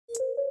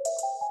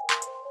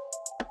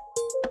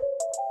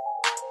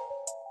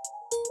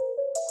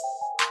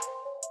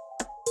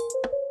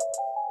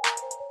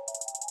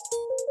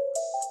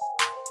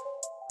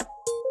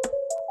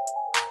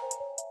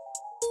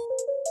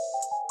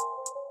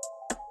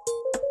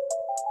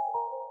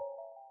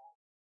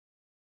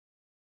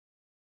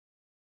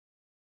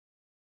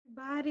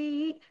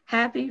everybody.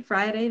 Happy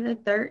Friday the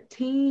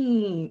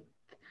 13th.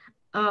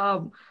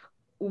 Um,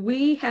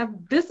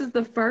 this is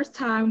the first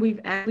time we've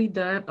actually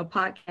done a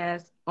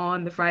podcast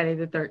on the Friday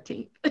the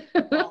 13th.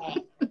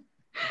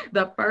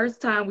 The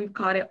first time we've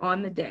caught it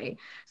on the day.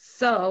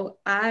 So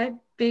I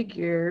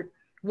figured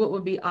what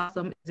would be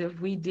awesome is if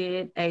we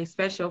did a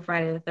special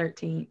Friday the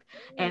 13th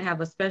and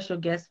have a special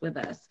guest with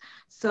us.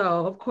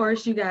 So, of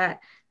course, you got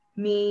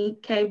me,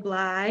 Kay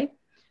Bly,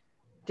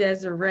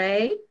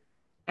 Desiree,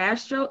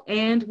 Astro,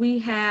 and we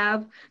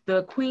have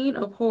the queen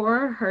of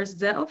horror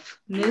herself,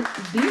 Miss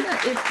Zena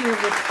is here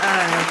with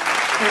us.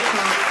 It's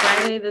called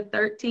Friday the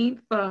 13th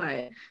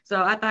Fun.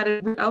 So I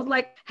was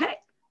like, hey,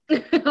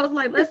 I was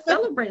like, let's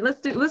celebrate. Let's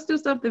do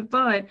something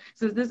fun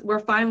since we're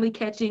finally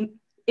catching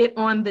it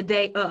on the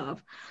day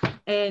of.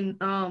 And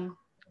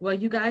well,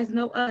 you guys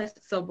know us.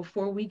 So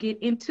before we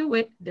get into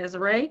it,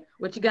 Desiree,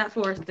 what you got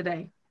for us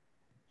today?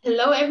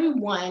 Hello,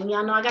 everyone.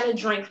 Y'all know I got a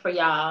drink for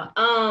y'all.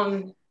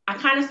 I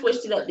kind of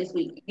switched it up this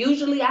week.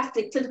 Usually I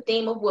stick to the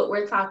theme of what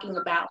we're talking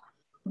about,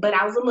 but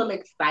I was a little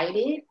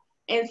excited.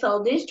 And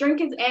so this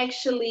drink is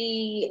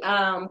actually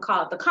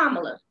called the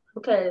Kamala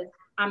because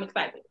I'm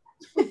excited.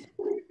 I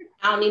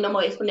don't need no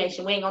more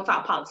explanation. We ain't gonna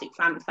talk politics.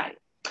 I'm excited.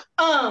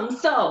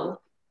 So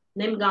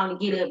let me go on and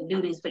get up and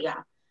do this for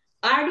y'all.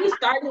 I already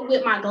started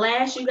with my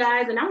glass, you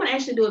guys, and I'm gonna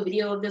actually do a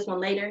video of this one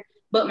later.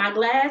 But my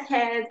glass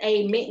has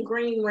a mint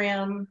green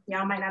rim.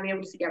 Y'all might not be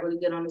able to see that really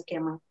good on this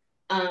camera.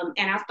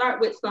 And I start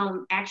with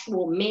some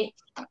actual mint,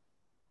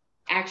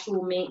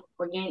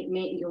 organic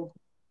mint,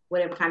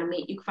 whatever kind of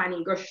mint you can find in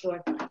your grocery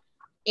store,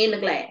 in the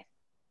glass.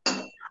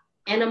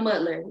 And a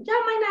muddler. Y'all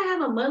might not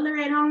have a muddler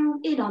at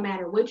home. It don't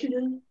matter what you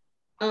do.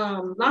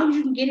 As long as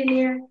you can get in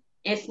there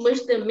and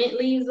smush the mint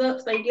leaves up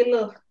so you get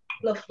a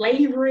little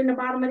flavor in the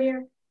bottom of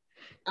there.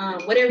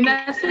 Whatever.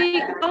 Now,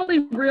 see, only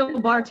real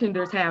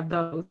bartenders have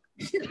those.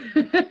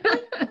 Bartender,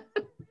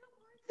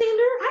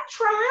 I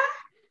try.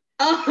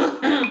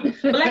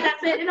 But like I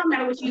said, it don't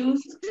matter what you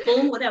use,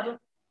 spoon, whatever.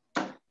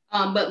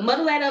 But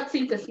muddle that up so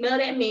you can smell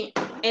that mint.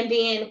 And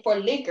then for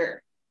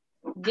liquor,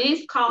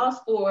 this calls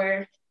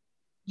for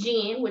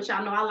gin, which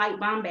y'all know I like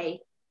Bombay.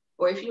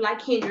 Or if you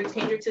like Hendrix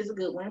is a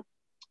good one.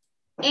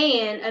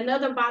 And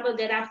another bottle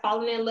that I've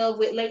fallen in love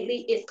with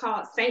lately is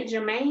called Saint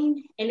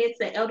Germain, and it's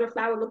an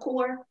elderflower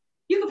liqueur.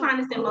 You can find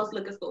this in most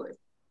liquor stores.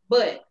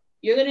 But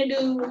you're gonna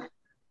do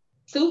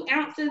 2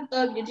 ounces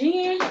of your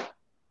gin,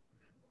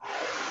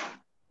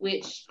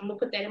 which I'm gonna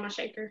put that in my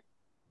shaker,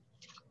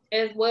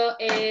 as well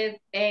as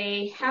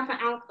a half an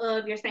ounce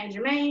of your Saint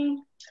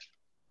Germain.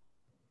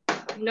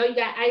 You know you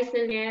got ice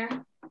in there,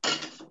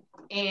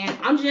 and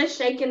I'm just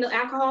shaking the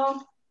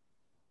alcohol.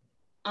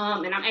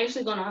 And I'm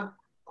actually gonna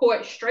pour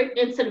it straight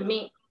into the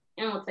mint.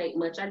 It don't take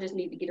much. I just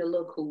need to get a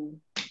little cool.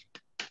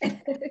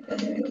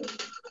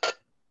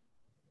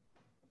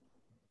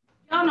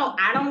 Y'all know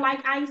I don't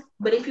like ice,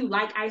 but if you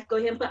like ice, go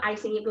ahead and put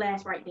ice in your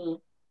glass right then.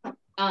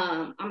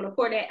 I'm gonna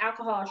pour that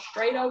alcohol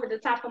straight over the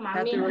top of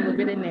my mint. Threw a little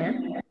bit in there.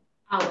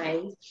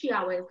 She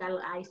always got a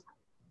little ice.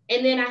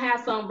 And then I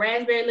have some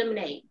raspberry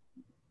lemonade.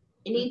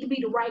 It needs to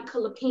be the right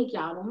color pink,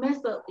 y'all. Don't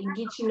mess up and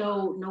get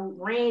no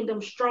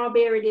random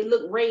strawberry that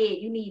look red.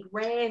 You need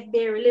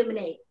raspberry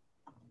lemonade.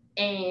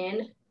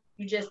 And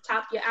you just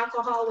top your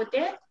alcohol with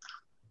that,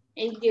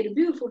 and you get a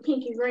beautiful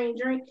pink and green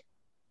drink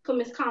for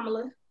Miss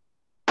Kamala.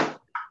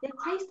 That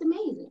tastes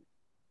amazing.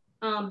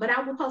 But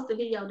I will post a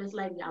video of this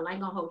later, y'all. I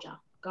ain't gonna hold y'all.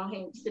 Go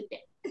ahead and sip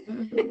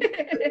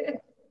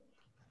that.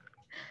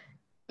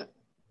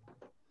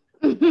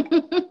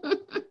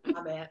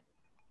 My bad.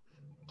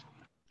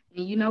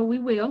 And you know we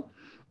will.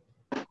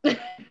 And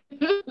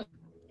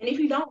if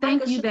you don't,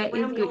 thank you. That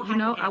is good. You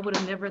know, I would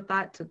have never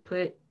thought to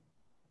put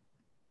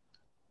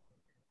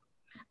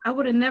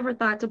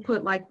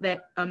like that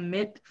a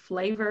mint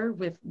flavor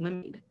with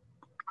lemonade.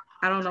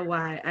 I don't know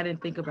why I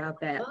didn't think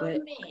about that,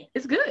 but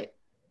it's good.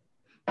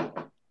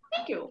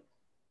 Thank you.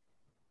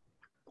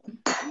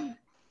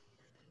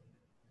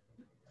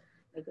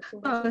 So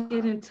let's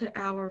get into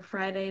our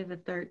Friday the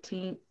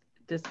 13th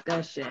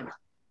discussion.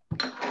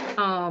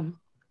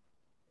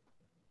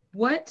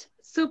 What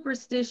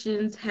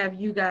superstitions have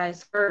you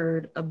guys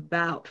heard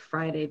about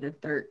Friday the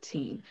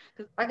 13th?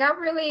 Like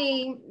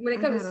when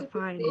it comes to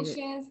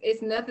superstitions,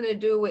 it's nothing to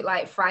do with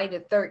like Friday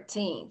the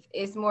 13th.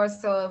 It's more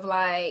so of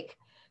like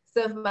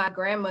stuff my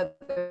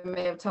grandmother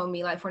may have told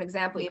me. Like, for an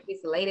example, if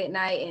it's late at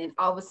night and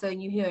all of a sudden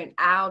you hear an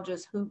owl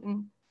just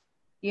hooting,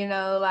 you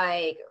know,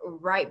 like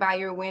right by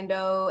your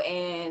window,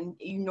 and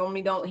you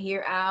normally don't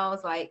hear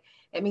owls, like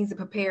it means to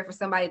prepare for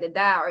somebody to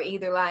die, or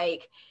either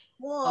like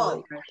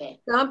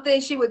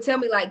something she would tell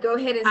me, like, go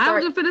ahead and start. I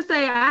was just gonna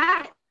say,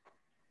 I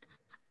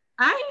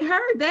ain't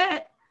heard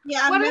that.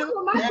 Yeah, my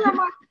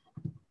grandma.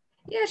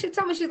 Yeah, she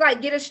told me, she's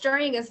like, get a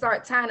string and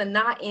start tying a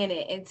knot in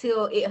it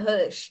until it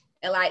hush,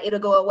 and like it'll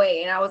go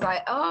away. And I was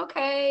like, oh,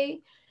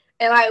 okay.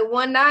 And like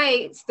one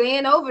night,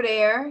 staying over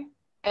there,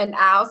 an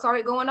owl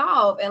started going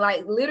off, and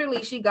like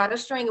literally, she got a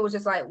string. It was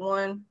just like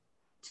 1,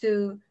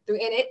 2,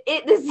 3, and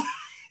it just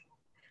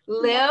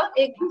left.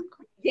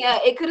 Yeah,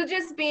 it could have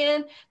just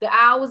been the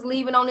I was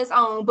leaving on its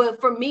own. But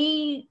for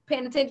me,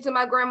 paying attention to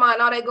my grandma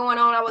and all that going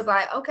on, I was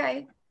like,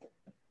 okay.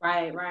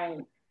 Right.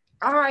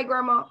 All right,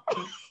 grandma.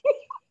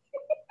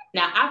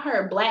 Now, I've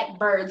heard black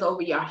birds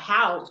over your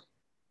house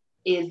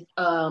is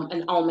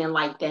an omen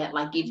like that.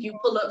 Like if you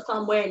pull up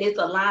somewhere and it's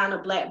a line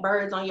of black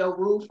birds on your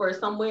roof or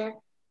somewhere,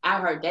 I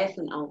heard that's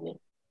an omen.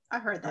 I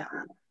heard that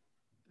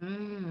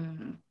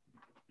one.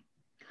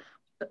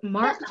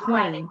 Mark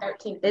Twain,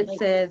 it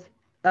says,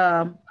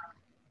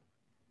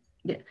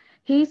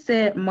 he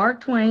said,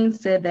 Mark Twain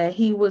said that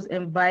he was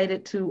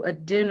invited to a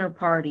dinner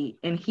party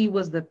and he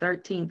was the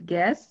 13th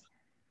guest.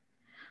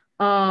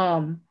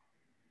 But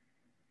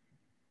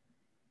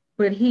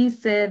he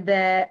said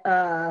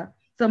that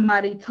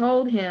somebody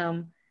told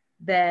him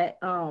that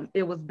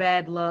it was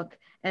bad luck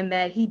and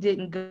that he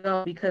didn't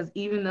go because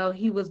even though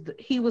he was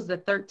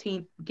the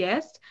 13th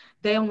guest,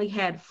 they only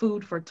had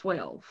food for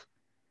 12.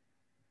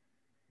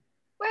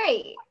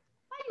 Wait.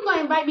 How you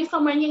gonna invite me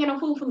somewhere and you ain't got no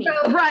food for me?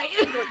 Right.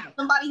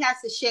 Somebody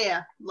has to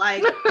share.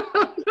 Like that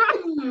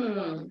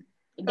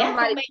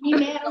might make me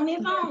mad on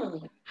his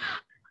own.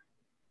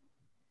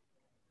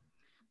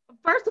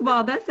 First of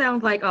all, that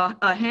sounds like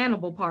a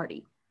Hannibal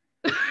party.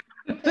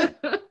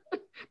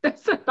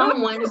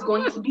 Someone is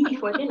going to be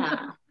for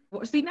dinner.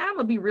 See, now I'm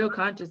gonna be real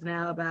conscious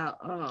now about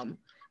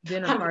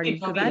dinner parties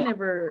because I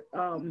never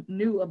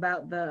knew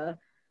about the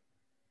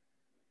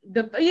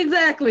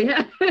exactly.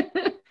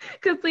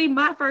 Because see,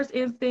 my first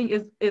instinct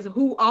is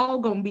who all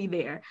gonna be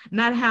there,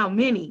 not how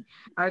many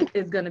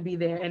is gonna be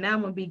there, and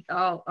I'm gonna be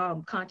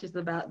all conscious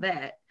about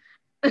that.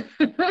 Maybe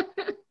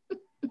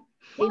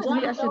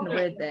I shouldn't have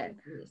read that.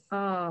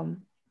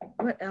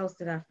 What else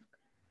did I?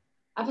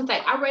 I was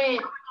like, I read,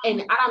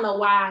 and I don't know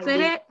why Say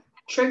that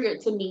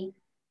triggered to me.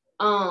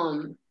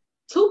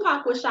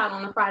 Tupac was shot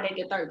on a Friday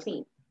the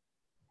 13th.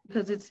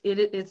 Because it's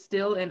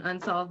still an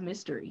unsolved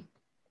mystery.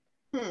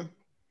 So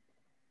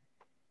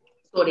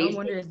I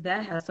wonder if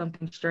that has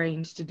something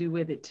strange to do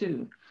with it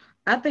too.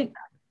 I think.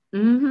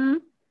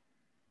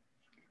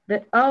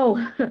 That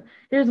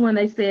here's one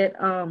they said.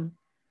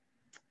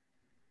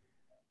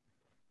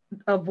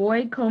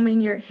 Avoid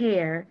combing your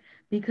hair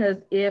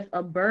because if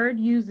a bird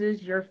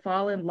uses your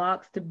fallen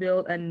locks to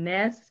build a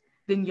nest,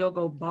 then you'll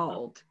go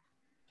bald.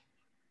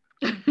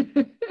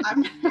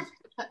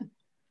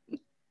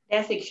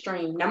 That's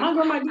extreme. Now my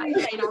grandma did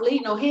say don't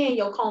leave no hair in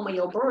your comb or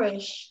your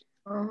brush,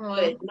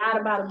 but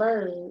not about a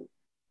bird.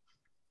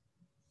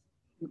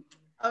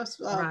 Oh, okay.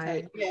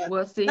 Right. Yeah.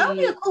 Well, see, that would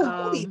be a cool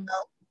movie,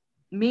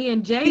 me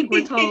and Jade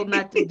were told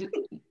not to do.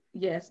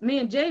 Yes, me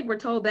and Jade were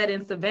told that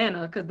in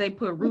Savannah because they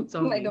put roots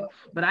on me.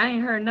 But I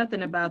ain't heard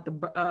nothing about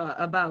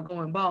about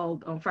going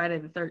bald on Friday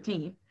the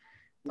 13th.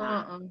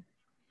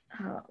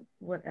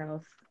 What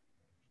else?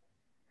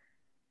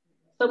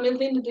 So, Ms.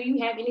 Linda, do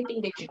you have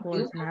anything that you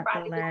do on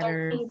Friday the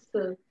 13th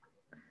to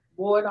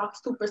ward off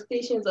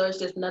superstitions, or it's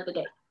just another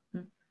day?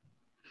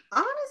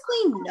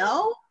 Honestly,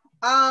 no.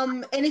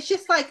 And it's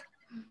just like,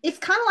 it's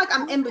kind of like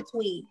I'm in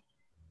between.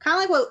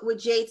 Kind of like what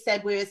Jade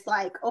said, where it's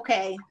like,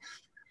 okay,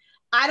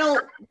 I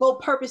don't go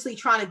purposely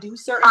trying to do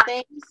certain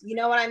things, you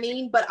know what I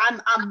mean? But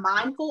I'm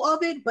mindful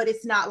of it, but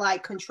it's not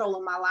like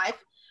controlling my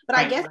life. But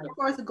I guess as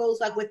far as it goes,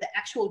 like with the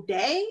actual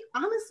day,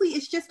 honestly,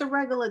 it's just a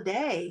regular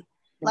day.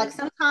 Like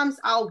sometimes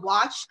I'll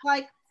watch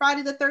like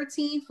Friday the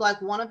 13th,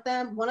 like one of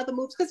the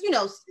movies, because you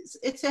know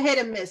it's a hit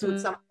and miss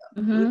with some of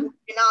them,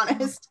 being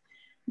honest.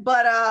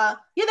 But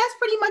yeah, that's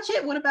pretty much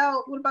it. What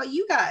about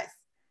you guys?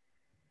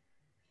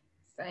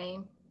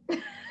 Same.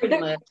 Pretty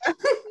much.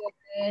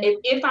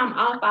 If I'm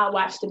off, I'll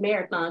watch the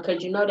marathon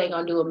because you know they're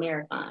gonna do a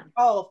marathon.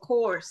 Oh, of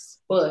course.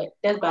 But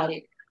that's about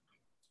it.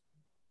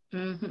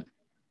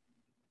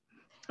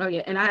 Oh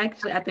yeah, and I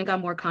think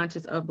I'm more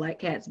conscious of black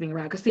cats being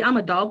around because see, I'm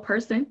a dog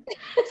person,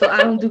 so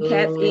I don't do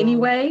cats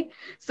anyway.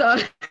 So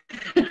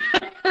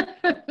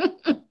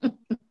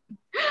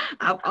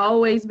I've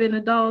always been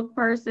a dog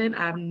person.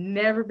 I've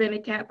never been a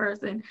cat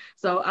person.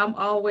 So I'm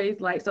always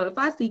like, so if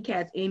I see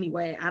cats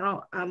anyway,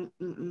 Why?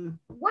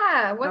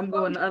 I'm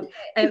going up.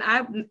 And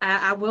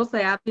I will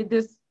say I did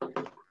this.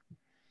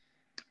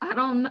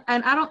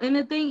 And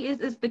the thing is,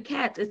 it's the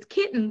cats, it's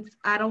kittens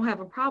I don't have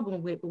a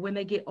problem with, but when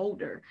they get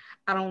older,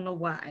 I don't know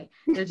why.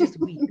 They're just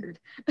weird.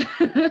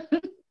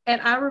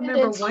 And I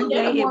remember one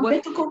day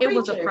it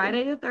was a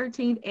Friday the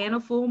 13th and a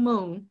full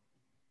moon.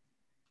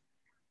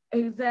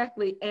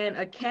 Exactly. And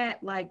a cat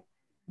like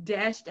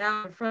dashed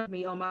out in front of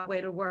me on my way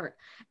to work.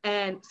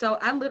 And so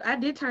I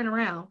did turn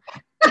around.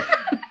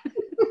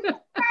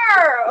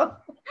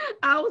 Girl.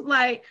 I was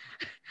like,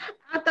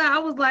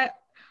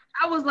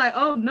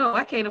 oh no,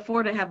 I can't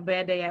afford to have a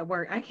bad day at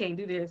work. I can't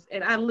do this.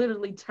 And I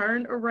literally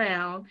turned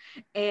around,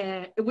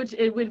 and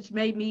which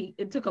made me,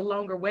 it took a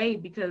longer way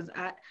because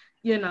I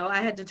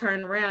had to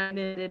turn around and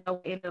it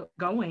ended up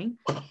going.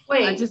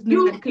 Wait, I just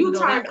knew you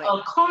turned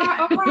a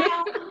car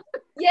around?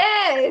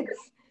 Yes.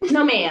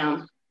 No,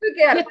 ma'am. Look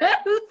at it.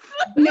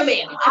 No,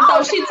 ma'am. I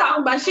thought she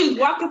talking about she was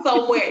walking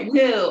somewhere.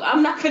 No,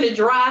 I'm not gonna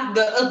drive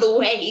the other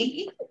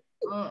way.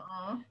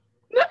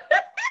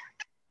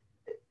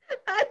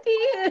 I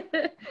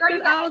did.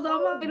 Because I was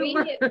on my way to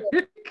work.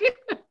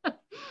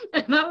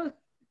 And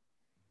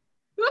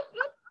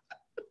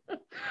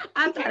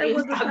I thought it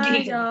was a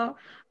sign, y'all.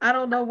 I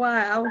don't know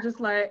why. I was just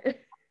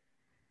like,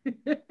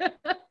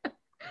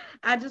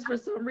 I just, for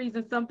some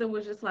reason, something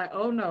was just like,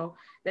 oh no,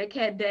 that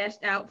cat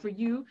dashed out for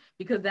you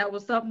because that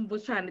was something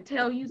was trying to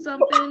tell you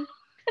something.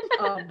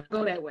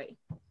 Go that way.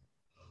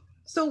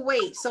 So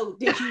wait, so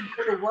did you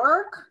go to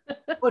work?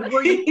 Or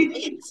were you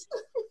late?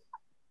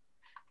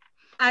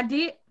 I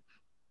did.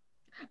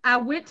 I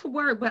went to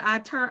work, but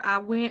I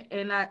went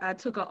and I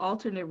took an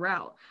alternate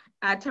route.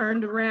 I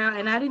turned around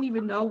and I didn't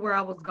even know where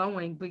I was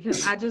going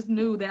because I just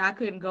knew that I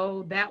couldn't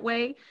go that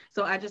way.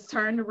 So I just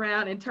turned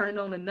around and turned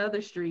on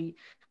another street,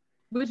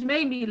 which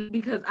made me,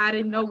 because I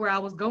didn't know where I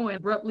was going,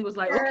 abruptly was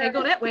like, okay,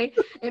 go that way,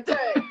 and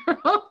turned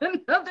on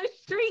another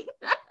street.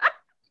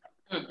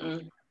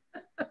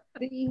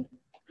 See?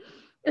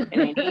 And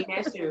they need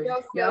that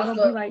serious. Y'all don't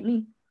be like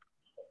me.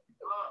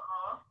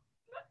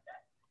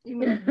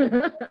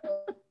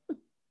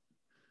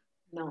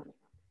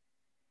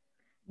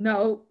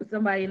 No,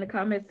 somebody in the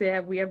comments said,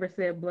 have we ever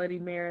said Bloody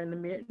Mary in the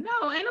mirror?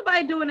 No, ain't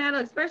nobody doing that,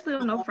 especially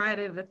on no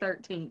Friday the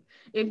 13th.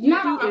 If you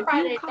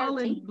call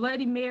it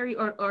Bloody Mary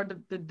or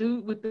the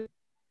dude with the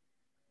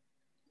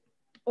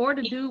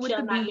dude with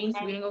the beans,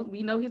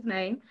 we know his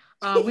name.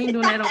 We ain't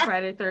doing that on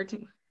Friday the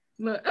 13th.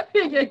 Look,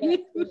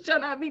 you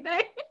shall not be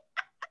named.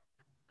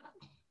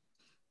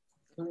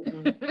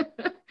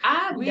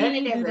 I've done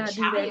it as a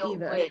child,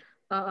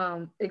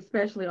 but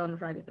especially on the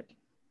Friday the 13th.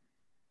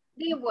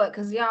 Did what?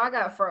 Because y'all, I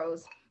got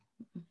froze.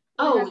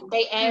 Oh,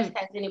 they asked,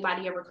 has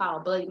anybody ever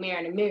called Bloody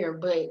Mary in the mirror,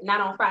 but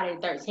not on Friday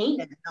the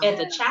 13th as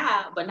a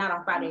child, but not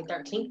on Friday the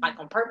 13th, like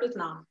on purpose,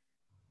 no.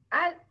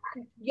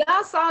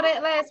 Y'all saw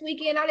that last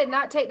weekend. I did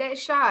not take that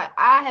shot.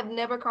 I have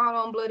never called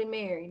on Bloody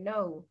Mary.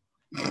 No.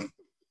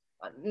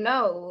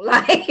 No,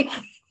 like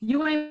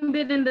you ain't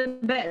been in the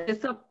back.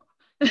 It's up.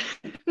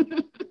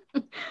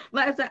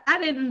 Like I said, I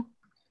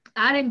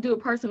didn't do it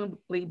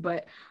personally,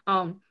 but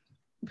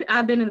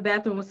I've been in the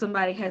bathroom when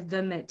somebody has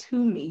done that to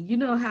me. You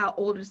know how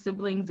older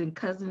siblings and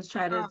cousins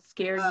try to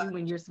scare you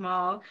when you're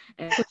small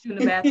and put you in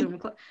the bathroom.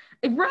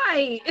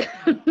 Right.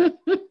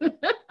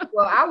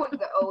 Well, I was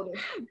the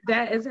oldest.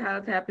 That is how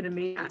it's happened to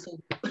me.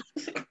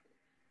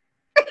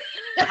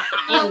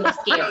 I'm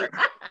scared.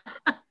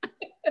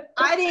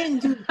 I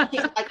didn't do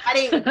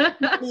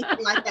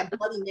anything like that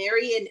Bloody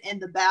Mary in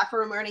the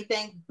bathroom or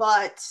anything,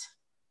 but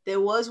there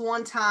was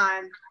one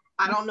time,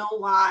 I don't know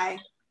why,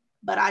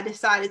 but I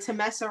decided to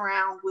mess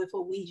around with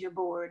a Ouija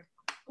board.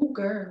 Oh,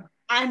 girl.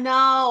 I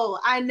know.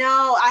 I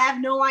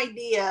have no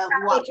idea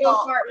what. Your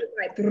heart was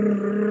like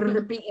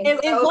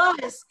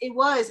it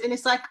was, and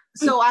it's like,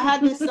 so I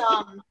had this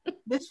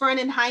this friend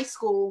in high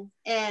school,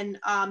 and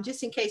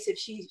just in case if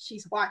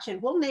she's watching,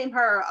 we'll name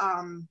her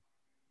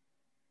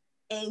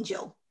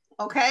Angel.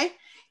 Okay.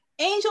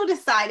 Angel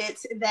decided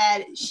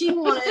that she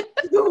wanted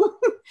to,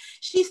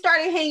 she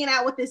started hanging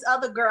out with this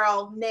other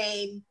girl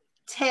named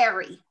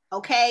Terry.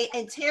 Okay.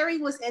 And Terry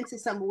was into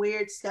some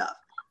weird stuff.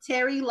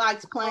 Terry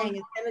likes playing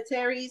in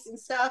cemeteries and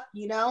stuff,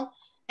 you know?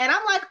 And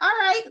I'm like, all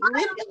right,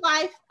 live your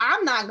life.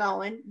 I'm not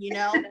going, you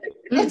know?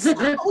 And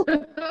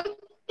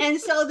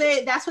so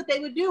that's what they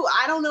would do.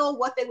 I don't know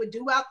what they would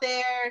do out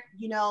there,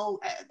 you know,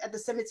 at the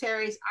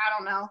cemeteries. I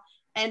don't know.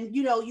 And,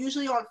 you know,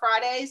 usually on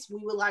Fridays,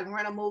 we would like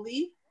rent a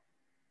movie,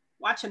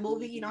 watch a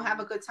movie, you know, have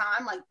a good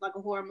time, like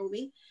a horror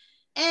movie.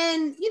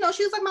 And, you know,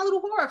 she was like my little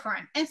horror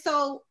friend. And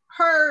so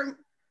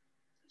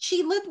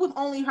she lived with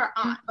only her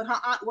aunt, but her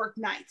aunt worked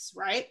nights,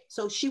 right?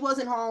 So she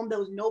wasn't home. There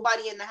was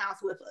nobody in the house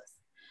with us.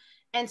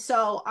 And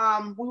so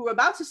we were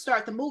about to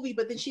start the movie,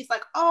 but then she's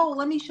like, oh,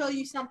 let me show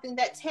you something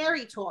that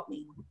Terry taught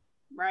me,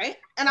 right?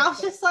 And I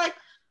was just like,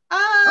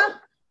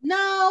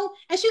 no.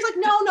 And she's like,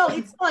 no,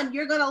 it's fun.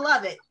 You're going to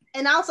love it.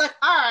 And I was like,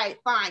 all right,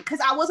 fine. Because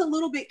I was a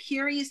little bit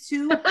curious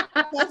too.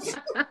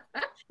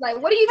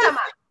 Like, what are you talking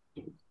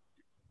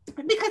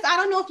about? Because I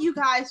don't know if you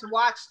guys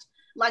watched,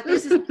 like,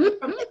 this is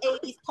from the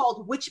 80s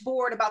called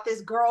Witchboard, about this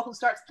girl who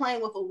starts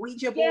playing with a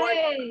Ouija board.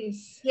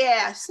 Yes.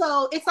 Yeah.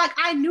 So it's like,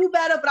 I knew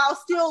better, but I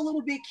was still a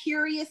little bit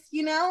curious,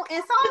 you know?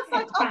 And so I was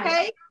like,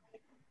 okay.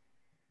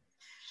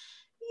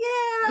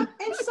 Yeah.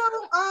 And so,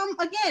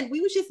 again,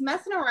 we was just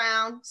messing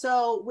around.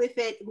 So with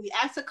it, we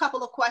asked a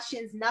couple of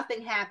questions,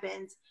 nothing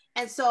happens.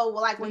 And so,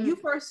 like, when you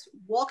first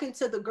walk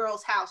into the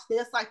girl's house,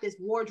 there's like this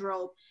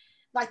wardrobe,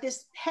 like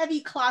this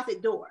heavy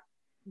closet door.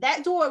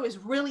 That door was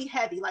really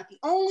heavy. Like, the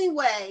only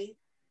way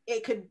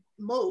it could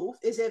move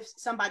is if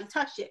somebody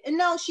touched it. And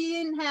no, she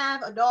didn't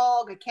have a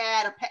dog, a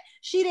cat, a pet.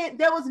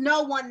 There was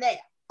no one there.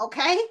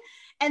 Okay.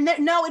 And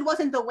no, it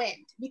wasn't the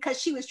wind,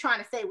 because she was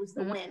trying to say it was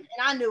the wind.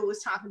 And I knew it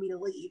was time for me to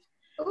leave.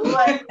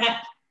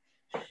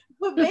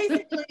 But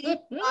basically,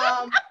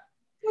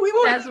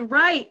 that's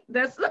right.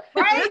 That's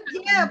right.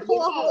 Yeah,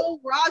 pull a whole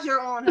Roger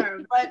on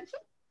her. But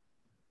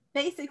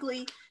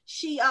basically,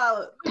 she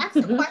asked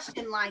a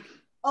question like,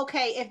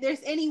 okay, if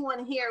there's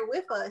anyone here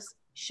with us,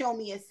 show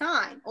me a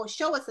sign, or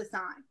show us a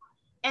sign.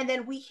 And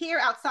then we hear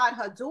outside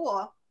her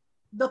door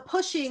the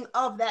pushing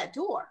of that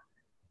door.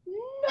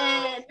 No.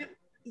 And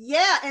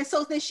Yeah, and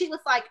so then she was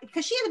like,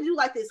 because she had to do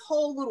like this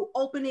whole little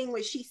opening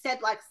where she said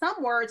like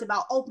some words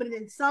about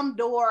opening some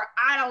door,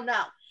 I don't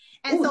know.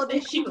 And so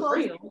then she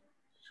closed,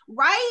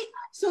 right?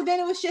 So then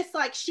it was just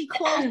like she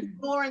closed the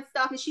door and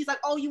stuff, and she's like,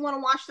 "Oh, you want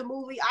to watch the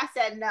movie?" I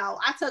said no.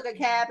 I took a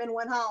cab and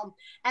went home,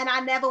 and I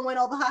never went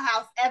over her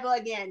house ever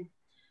again.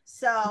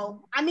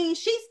 So I mean,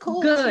 she's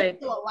cool, she's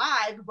still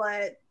alive,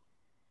 but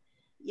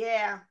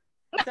yeah,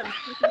 some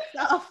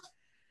stuff.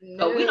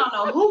 So we don't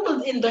know who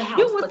was in the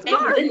house, but they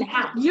were in the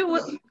house. You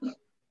was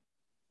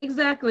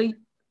exactly.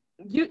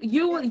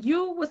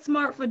 You were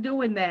smart for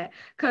doing that,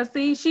 cause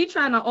see, she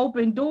trying to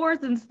open doors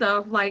and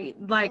stuff, like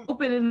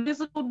opening a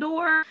physical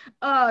door.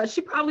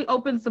 She probably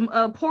opened some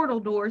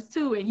portal doors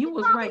too, and you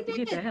was right to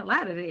get the hell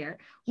out of there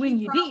when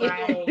you did.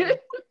 Right.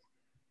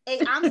 Hey,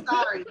 I'm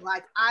sorry,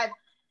 like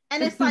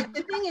and it's like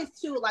the thing is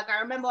too, like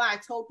I remember I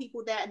told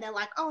people that, and they're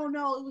like, "Oh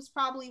no, it was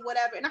probably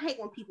whatever." And I hate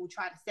when people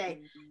try to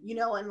say, you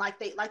know, and like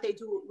they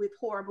do with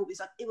horror movies,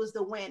 like it was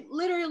the wind.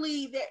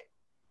 Literally,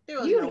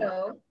 there was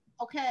no,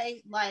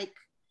 okay, like.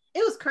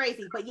 It was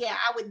crazy, but yeah,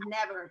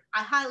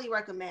 I highly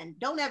recommend,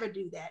 don't ever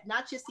do that.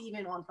 Not just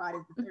even on Friday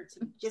the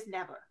 13th, just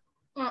never.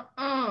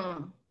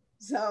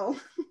 So.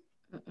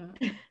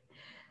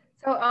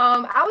 So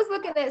I was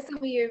looking at some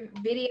of your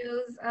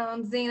videos,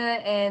 Zena,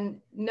 and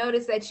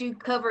noticed that you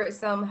covered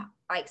some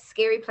like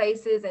scary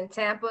places in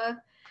Tampa.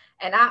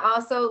 And I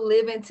also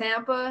live in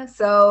Tampa.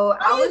 So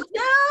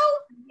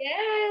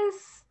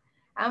yes,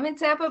 I'm in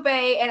Tampa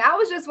Bay. And I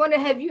was just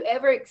wondering, have you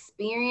ever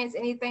experienced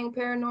anything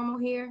paranormal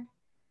here?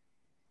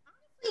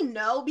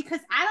 No, because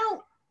I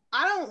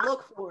don't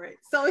look for it.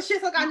 So it's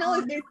just like I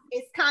know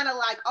it's kind of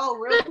like, oh,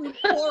 really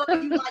horror,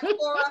 you like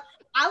horror.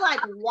 I like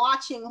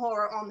watching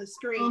horror on the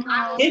screen.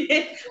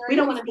 We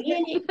don't want to be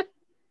in it.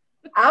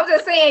 I was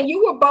just saying,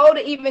 you were bold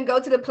to even go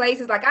to the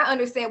places. Like, I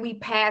understand we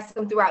pass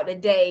them throughout the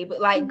day, but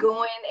like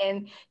going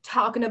and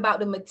talking about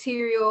the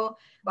material,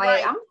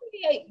 like I'm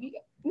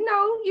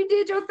you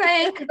did your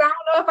thing, because I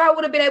don't know if I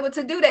would have been able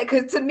to do that,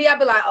 because to me I'd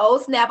be like, oh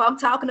snap, I'm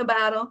talking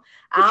about them,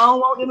 I don't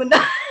want them to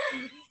know.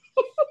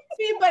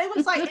 But it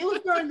was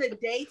during the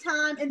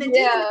daytime, and then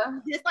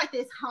just like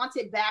this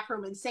haunted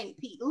bathroom in St.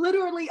 Pete,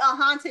 literally a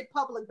haunted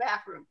public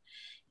bathroom.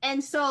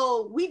 And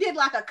so we did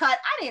like a cut.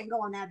 I didn't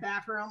go in that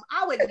bathroom.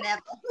 I would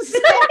never. So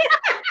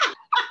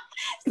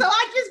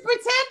I just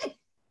pretended.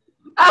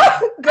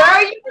 Oh,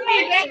 girl, you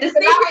did. The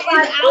secret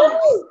is out.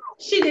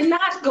 She did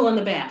not go in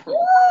the bathroom.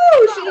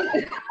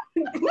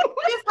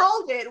 Just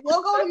hold it.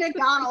 We'll go to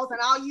McDonald's and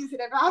I'll use it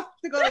if I have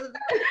to go to the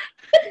bathroom.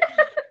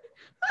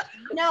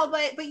 No,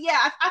 but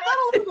yeah, I thought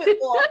a little bit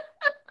more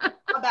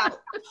about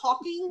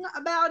talking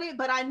about it,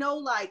 but I know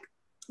like,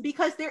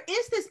 because there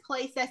is this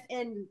place that's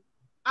in,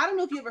 I don't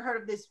know if you ever heard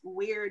of this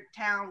weird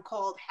town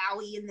called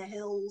Howie in the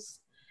Hills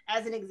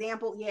as an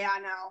example. Yeah, I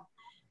know.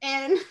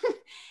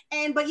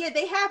 But yeah,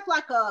 they have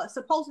like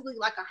supposedly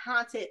like a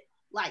haunted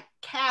like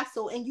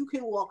castle, and you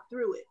can walk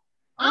through it.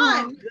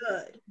 I'm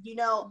good. You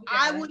know,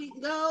 I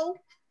wouldn't go,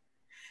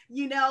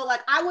 you know,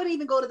 like I wouldn't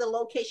even go to the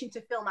location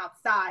to film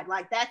outside.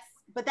 Like that's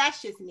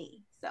just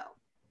me. So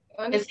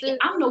see,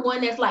 I'm the one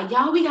that's like,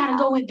 y'all, we gotta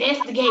go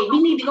investigate.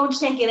 We need to go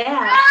check it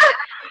out.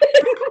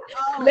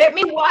 Let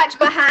me watch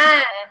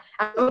behind.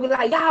 I'm gonna be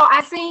like, y'all,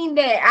 I seen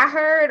that. I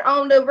heard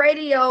on the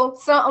radio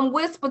something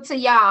whisper to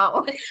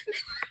y'all.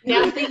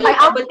 Now, see,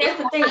 but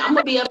that's the thing. I'm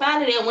gonna be up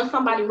out of there when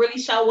somebody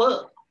really show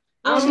up.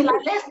 I'm gonna be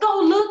like, let's go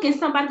look, and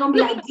somebody gonna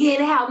be like,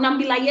 get out, and I'm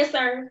gonna be like, yes,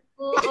 sir.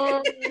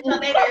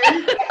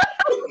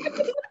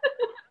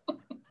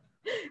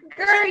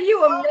 Girl,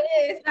 you a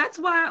mess. That's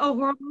why a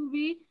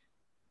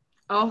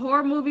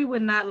horror movie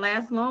would not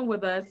last long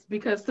with us,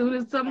 because soon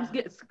as something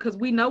gets, because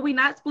we know we're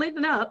not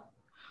splitting up,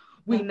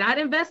 we're not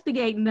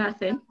investigating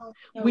nothing,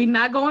 we're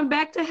not going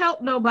back to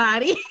help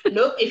nobody.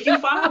 Look, if you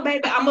fall,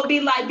 baby, I'm gonna be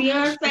like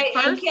Beyonce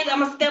and Kelly,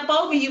 I'm gonna step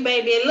over you,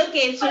 baby, and look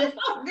at you. Girl,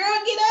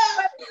 get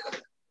up.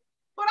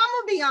 But I'm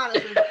gonna be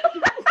honest with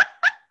you.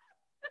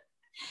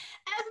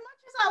 As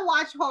much as I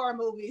watch horror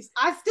movies,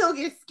 I still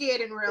get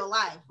scared in real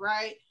life,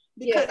 right?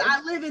 Because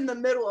I live in the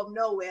middle of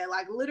nowhere.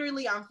 Like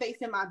literally I'm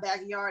facing my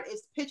backyard.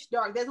 It's pitch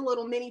dark. There's a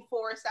little mini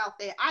forest out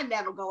there. I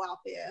never go out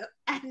there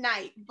at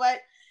night.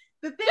 But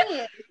the thing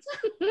is,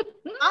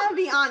 I'm gonna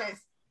be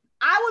honest,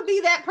 I would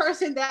be that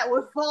person that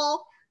would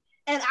fall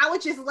and I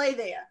would just lay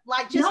there.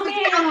 Like just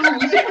down.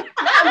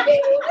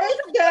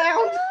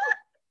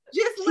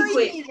 Just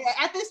leave me there.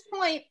 At this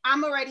point,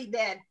 I'm already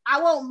dead.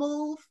 I won't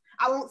move.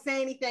 I won't say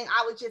anything.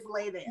 I would just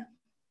lay there.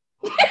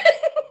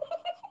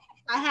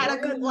 I had a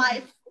good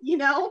life, you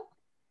know?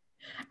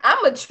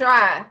 I'm gonna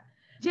try.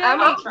 I'm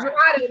gonna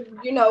try to,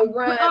 you know,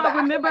 run.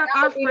 Remember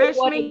our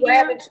freshman year?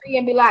 Grab a tree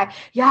and be like,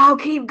 y'all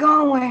keep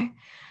going.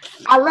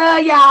 I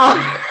love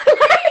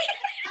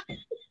y'all.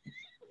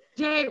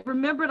 Jay,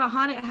 remember the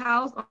haunted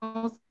house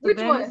on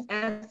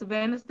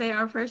Savannah State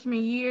our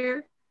freshman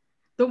year?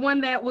 The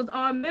one that was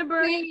on,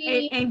 remember?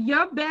 And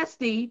your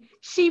bestie,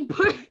 she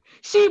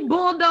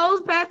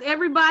bulldozed past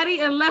everybody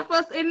and left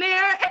us in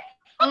there.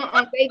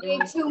 They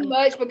did too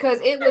much, because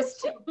it was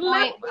to the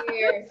point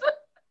where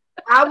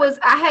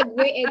I had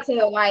went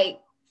into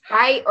like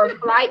fight or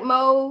flight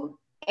mode,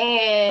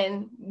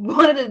 and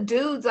one of the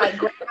dudes like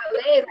grabbed my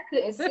legs. I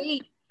couldn't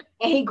see,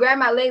 and he grabbed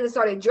my legs and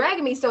started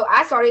dragging me. So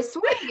I started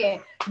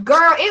swinging.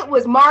 Girl, it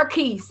was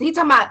Marquise. He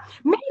talking about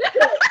Mika,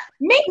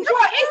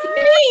 it's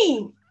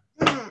me.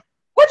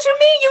 What you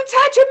mean you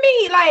touching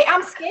me? Like,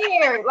 I'm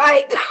scared.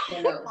 Like,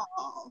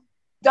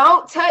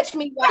 don't touch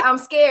me while I'm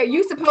scared.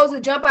 You supposed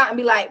to jump out and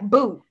be like,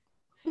 boo.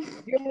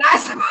 You're not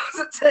supposed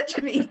to touch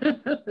me.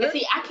 And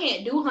see, I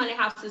can't do haunted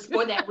houses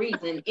for that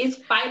reason. It's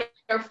fight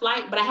or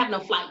flight, but I have no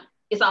flight.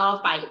 It's all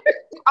fight.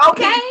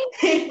 Okay.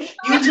 You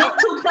jump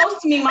too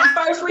close to me. My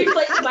first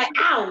reflex is like,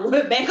 ow,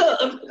 back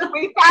up.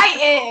 We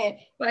fighting.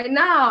 Like,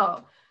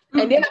 no.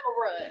 And then I'm gonna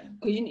run.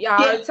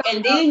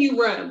 And then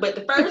you run. But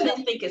the first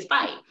instinct is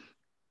fight.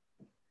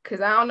 Because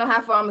I don't know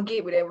how far I'm going to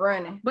get with it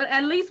running. But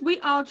at least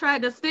we all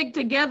tried to stick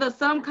together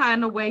some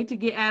kind of way to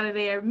get out of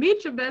there.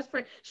 Meet your best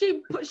friend.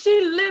 She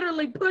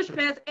literally pushed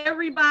past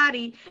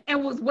everybody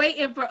and was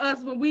waiting for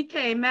us when we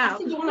came out.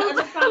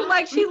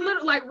 Like, she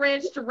literally like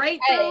ran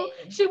straight through.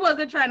 She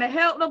wasn't trying to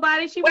help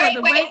nobody. She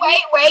wasn't waiting.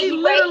 She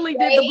literally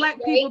did the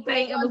black people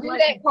thing and was like,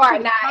 that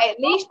part. Now, at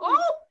least,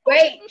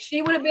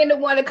 she would have been the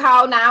one to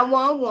call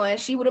 911.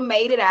 She would have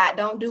made it out.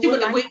 Don't do it. She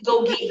would have went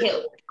go get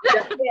help.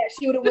 Yeah,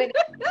 she would have went.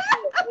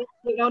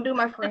 Don't do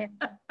my friend.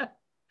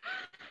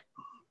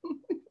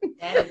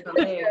 That is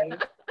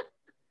hilarious.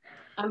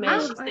 I mean,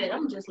 she said,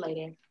 I'm just lay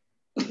there.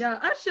 Yeah,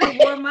 I should have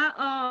worn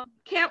my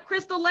Camp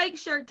Crystal Lake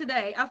shirt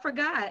today. I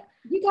forgot.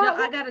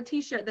 I got a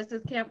t-shirt that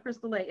says Camp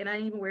Crystal Lake, and I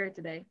didn't even wear it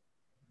today.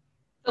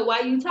 So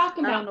while you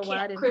talking about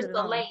Camp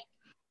Crystal Lake,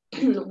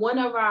 one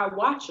of our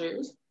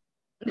watchers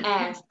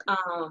asked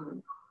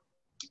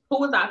who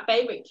was our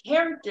favorite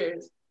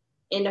characters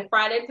in the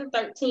Friday the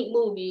 13th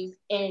movies,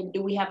 and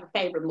do we have a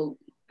favorite movie?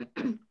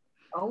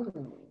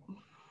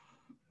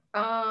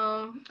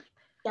 That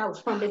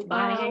was from this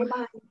body.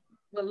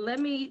 Well,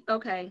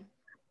 okay.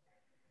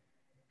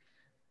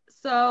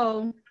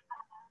 So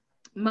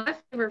my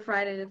favorite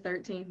Friday the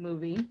 13th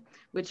movie,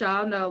 which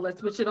y'all know,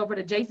 let's switch it over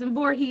to Jason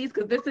Vorhees,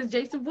 because this is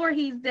Jason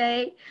Voorhees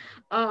Day.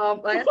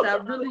 Like I said, I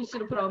really should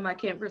have put on my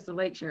Camp Crystal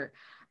Lake shirt.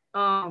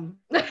 My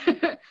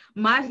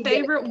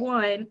favorite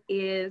one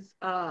is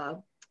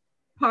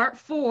part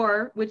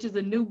 4, which is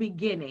A New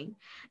Beginning.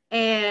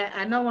 And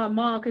I know my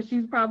mom, because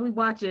she's probably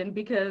watching,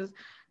 because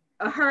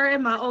her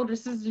and my older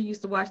sister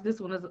used to watch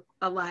this one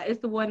a lot. It's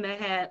the one that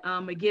had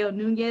Miguel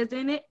Nunez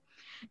in it.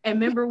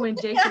 And remember when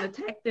Jason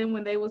attacked them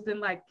when they was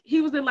in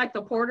he was in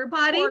the porter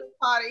potty? And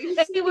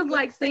he was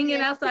like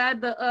singing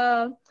outside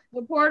the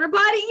porter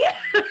potty.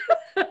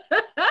 And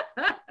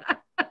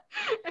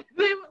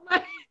they were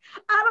like,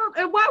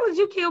 and why would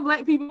you kill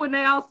black people when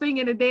they all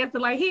singing and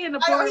dancing? Like, he in the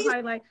porter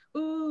potty like,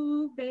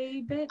 ooh,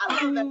 baby,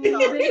 ooh,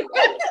 baby.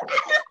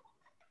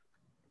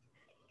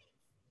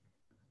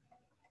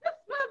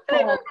 My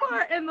favorite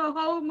part in the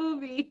whole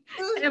movie.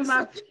 And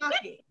my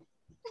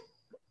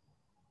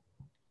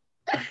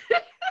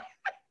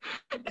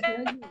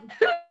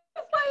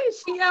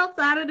she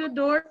outside of the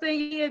door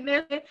singing,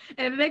 and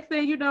the next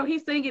thing you know,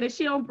 he's singing, and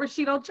she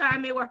don't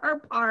chime in with her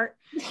part,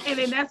 and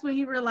then that's when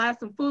he realized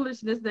some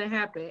foolishness that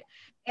happened.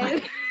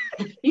 And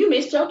you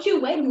missed your cue.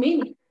 Wait a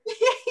minute.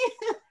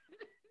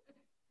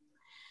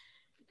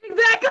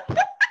 Exactly.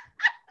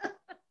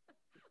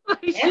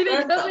 She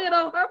didn't come in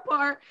on her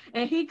part,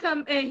 and he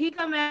come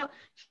out.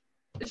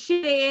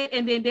 She did,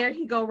 and then there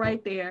he go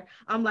right there.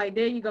 I'm like,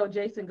 there you go,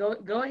 Jason.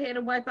 Go ahead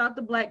and wipe out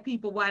the black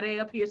people while they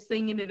up here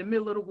singing in the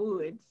middle of the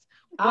woods.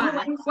 Why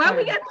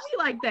we got to be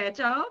like that,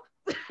 y'all?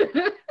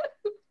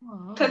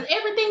 Because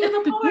everything is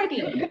a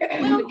party.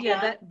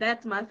 Yeah,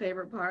 that's my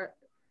favorite part.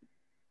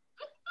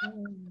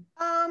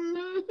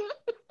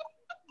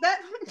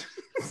 That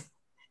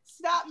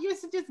stop! You're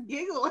just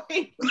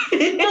giggling.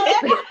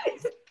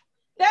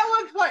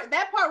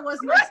 That part was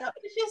messed up.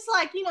 It's just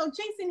like,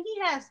 Jason, he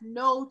has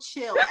no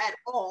chill at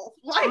all.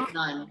 Like,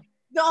 none.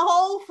 The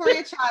whole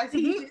franchise,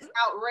 he's just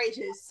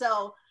outrageous.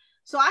 So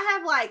I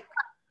have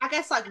I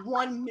guess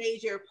one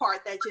major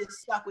part that just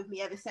stuck with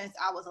me ever since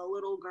I was a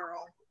little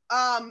girl.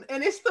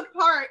 And it's the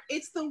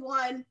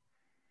one,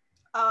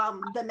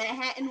 the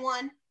Manhattan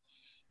one.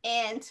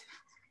 And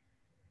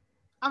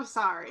I'm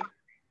sorry,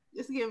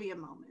 just give me a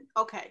moment.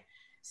 Okay.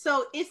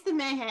 So it's the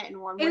Manhattan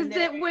one. I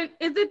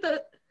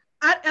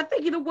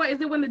think either way,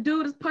 is it when the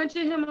dude is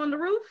punching him on the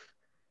roof?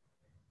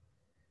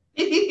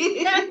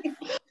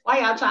 Why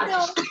y'all trying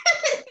to?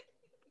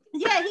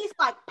 Yeah, he's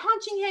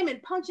punching him,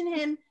 and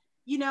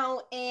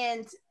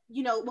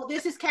well,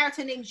 there's this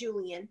character named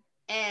Julian,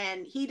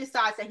 and he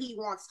decides that he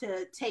wants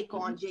to take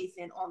on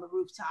Jason on the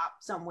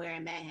rooftop somewhere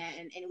in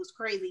Manhattan, and it was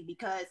crazy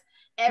because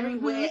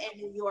everywhere in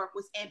New York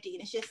was empty,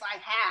 and it's just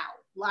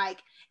how?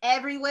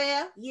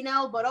 Everywhere,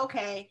 but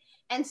okay.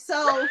 And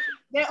so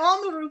they're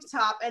on the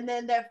rooftop, and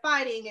then they're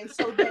fighting, and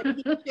so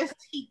then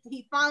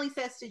he finally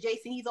says to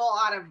Jason, he's all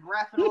out of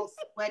breath and all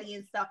sweaty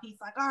and stuff.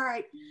 He's like, "All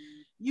right,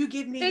 you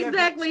give me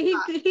exactly."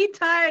 He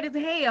tired as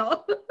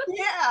hell.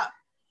 Yeah.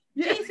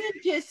 Jason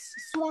just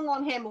swung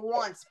on him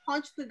once,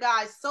 punched the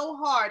guy so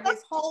hard,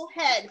 his whole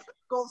head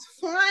goes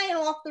flying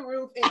off the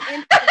roof and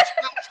into the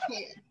trash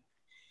can.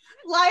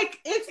 Like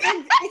it's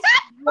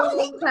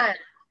Wrong time.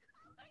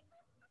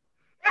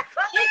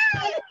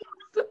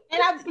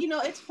 And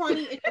it's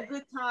funny. It's a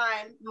good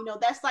time.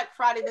 That's like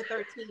Friday the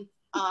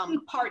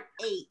 13th, part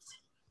 8.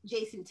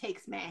 Jason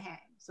Takes Manhattan.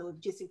 So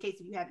just in case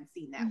if you haven't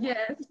seen that,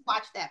 yes, just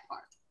watch that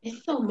part.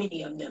 There's so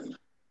many of them.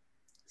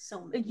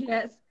 So many.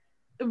 Yes.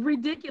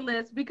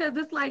 Ridiculous, because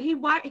it's like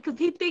because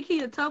he think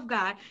he a tough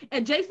guy,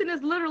 and Jason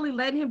is literally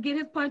letting him get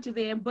his punches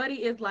in.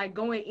 Buddy is like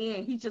going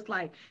in. He's just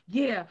like,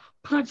 yeah,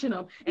 punching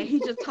him, and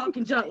he's just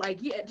talking junk, like,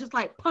 yeah, just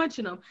like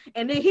punching him.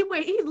 And then he's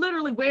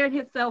literally wearing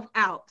himself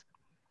out.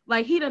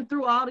 Like he done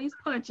threw all these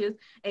punches,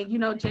 and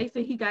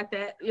Jason, he got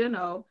that, he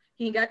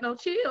ain't got no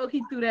chill.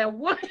 He threw that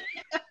one.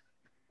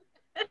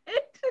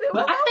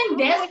 Well, I think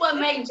that's what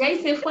made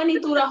Jason funny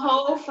through the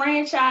whole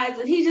franchise.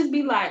 And he just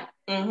be like,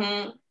 and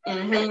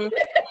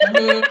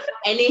then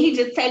he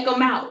just take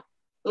them out.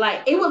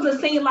 Like it was a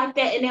scene like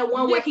that in that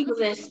one where he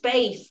was in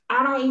space.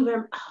 I don't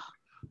even.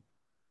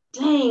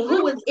 Dang,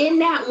 who was in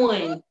that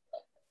one?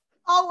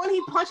 Oh, when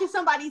he punches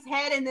somebody's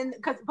head and then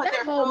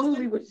that whole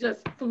movie was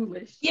just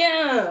foolish.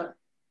 Yeah.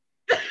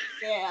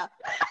 Yeah,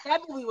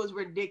 that movie was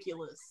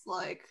ridiculous.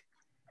 Like,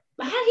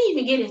 but how did he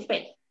even get in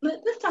space?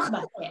 Let's talk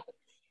about that.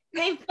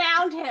 They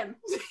found him.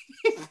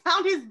 They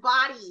found his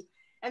body,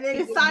 and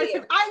they decided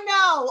to. I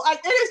know,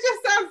 like it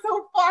just sounds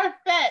so far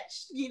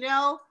fetched.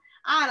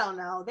 I don't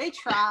know. They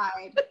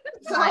tried.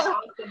 So, like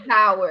Austin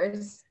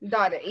Powers,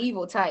 the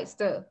evil type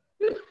stuff.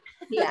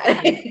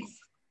 Yeah,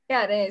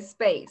 in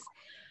space.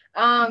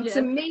 Yes.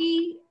 To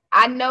me,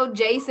 I know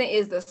Jason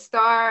is the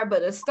star,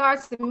 but the star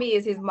to me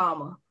is his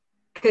mama.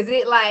 Because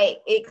it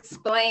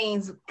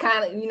explains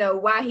kind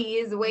of, why he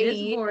is the way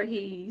he is.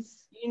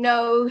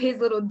 Vorhees. His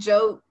little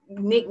joke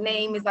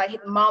nickname is like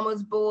his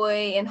mama's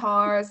boy and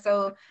her.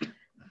 So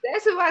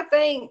that's who I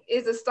think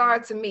is a star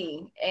to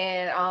me.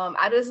 And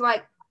I just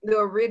like the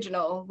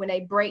original when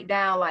they break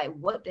down like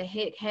what the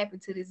heck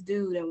happened to this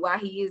dude and why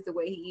he is the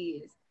way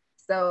he is.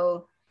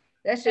 So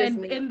that's just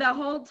me. And the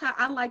whole time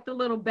I like the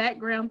little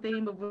background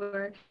theme of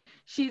where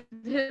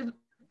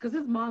because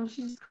his mom,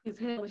 she's his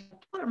head, like,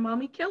 kill her,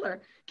 mommy, kill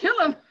her, kill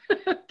him,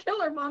 kill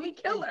her, mommy,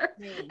 kill her.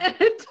 And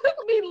it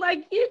took me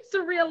like years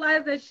to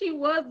realize that she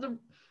was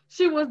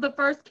the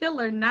first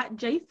killer, not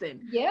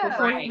Jason. Yeah,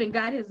 before he even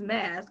got his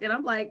mask. And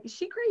I'm like,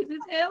 she crazy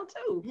as hell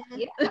too.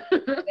 Yeah,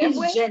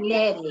 it's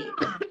genetic.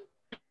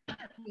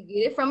 You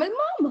get it from his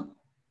mama.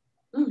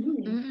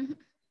 Mm-hmm.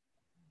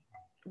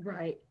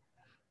 Right.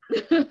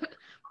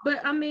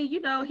 But I mean, he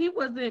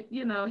wasn't,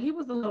 he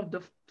was a little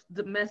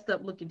the messed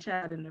up looking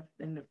child in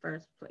the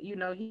first place.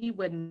 He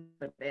wasn't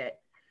that.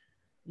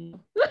 See,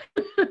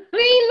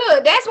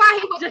 look, that's why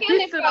he was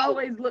killing Jason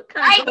always look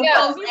kind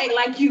of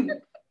like you.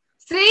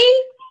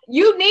 See,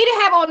 you need to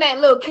have on that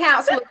little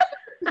counselor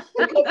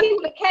because he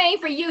would have came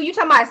for you. You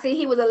talking about? See,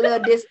 he was a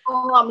little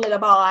disarmed little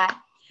boy.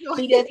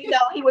 He just,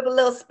 he was a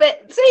little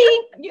spit.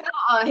 See,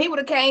 he would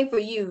have came for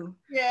you.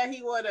 Yeah,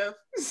 he would have.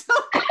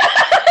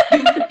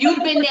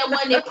 You've been that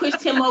one that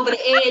pushed him over the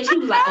edge. He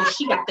was like, "Oh,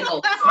 she got to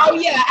go." Oh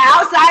yeah,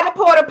 outside the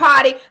porta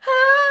potty,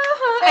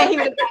 and he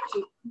would have got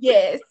you.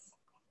 Yes,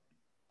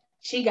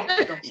 she got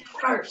to go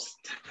first.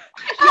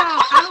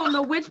 I don't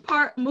know which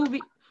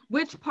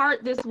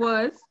part this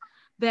was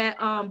that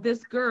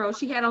this girl,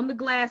 she had on the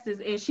glasses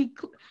and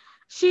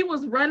she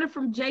was running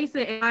from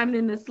Jason and I'm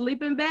in the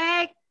sleeping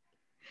bag.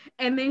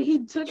 And then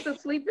he took the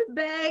sleeping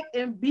bag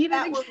and beat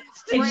it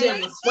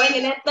against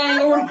swinging that thing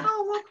around. I don't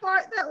know what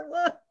part that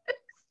was.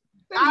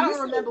 I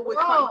don't remember which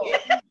part.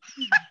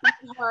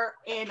 Her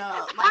and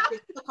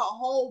it took her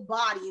whole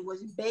body and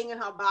was banging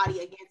her body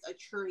against a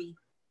tree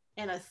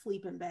in a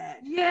sleeping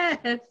bag.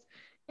 Yes.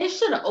 It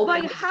should have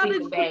opened. Like, how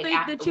did you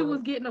think that you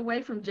was getting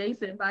away from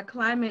Jason by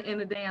climbing in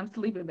a damn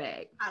sleeping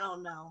bag? I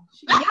don't know.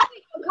 Y'all need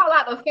to call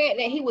out the fact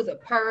that he was a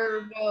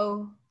perv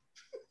though.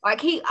 Like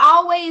he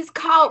always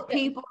caught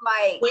people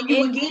like when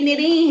you were getting it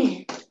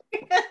in.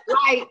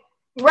 Like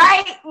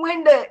right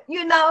when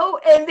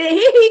and then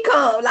here he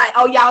come like,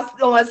 oh, y'all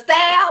want to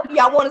stab?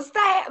 Y'all want to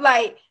stab?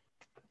 Like,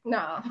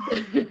 no.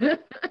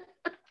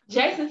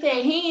 Jason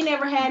said he ain't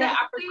never had that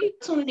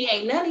opportunity.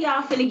 Ain't none of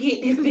y'all finna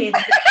get this in.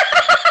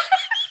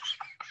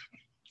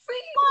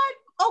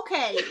 But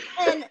okay,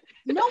 and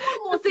no one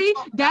wants see,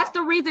 that's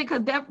the reason,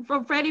 because that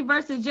from Freddy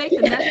versus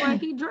Jason, that's why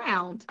he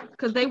drowned,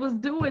 because they was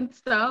doing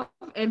stuff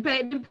and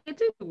paid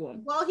attention to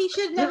him. Well, he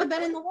should never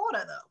been in the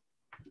water though.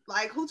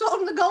 Like, who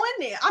told him to go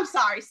in there? I'm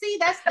sorry. See,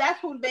 that's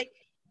who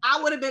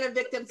I would have been a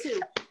victim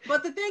too.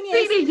 But the thing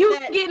is, you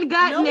getting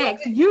got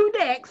next. You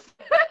next.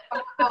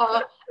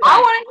 I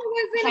want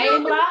to know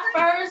what's Block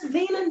first,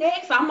 Zena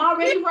next. I'm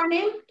already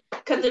running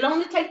because it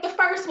only take the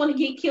first one to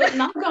get killed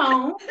and I'm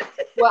gone.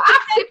 Well,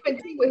 I'm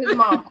sipping tea with his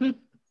mom.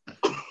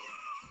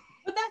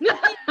 But that's the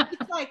thing.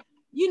 It's like,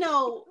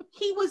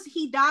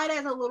 he died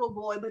as a little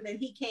boy, but then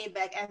he came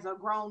back as a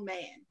grown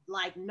man.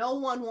 Like, no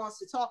one wants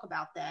to talk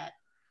about that.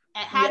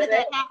 And how did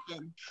that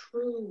happen?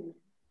 True.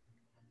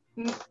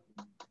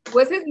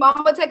 Was his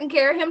mama taking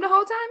care of him the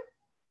whole time?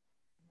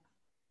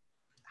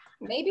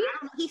 Maybe.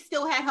 He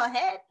still had her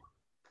head.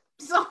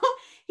 So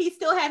he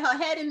still had her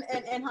head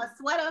in her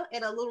sweater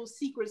in a little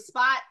secret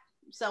spot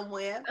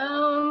somewhere.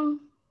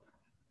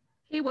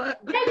 He was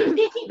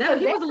he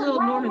was a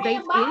little Norman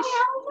Bates-ish.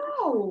 I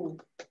don't know.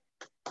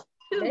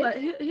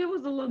 He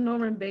was a little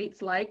Norman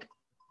Bates like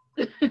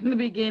in the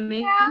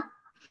beginning. Yeah,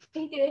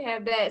 he did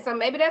have that. So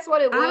maybe that's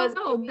what it was. I don't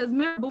know, because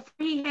remember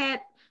before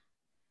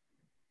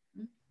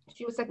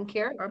she was taking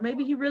care of, or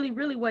maybe he really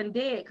wasn't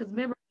dead. Because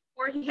remember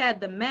before he had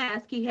the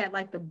mask, he had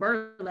like the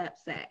burlap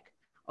sack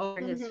over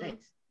his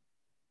face.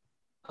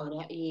 Oh,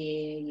 that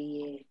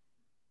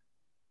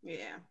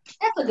yeah.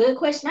 That's a good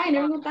question. I ain't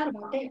never even thought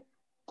about that.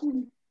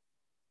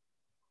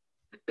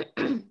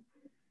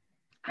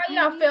 How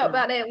y'all felt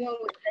about that one?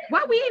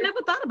 Why we ain't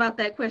never thought about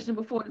that question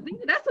before?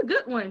 That's a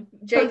good one.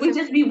 We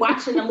just be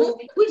watching the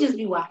movie. We just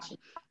be watching.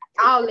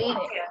 All in it.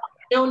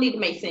 It don't need to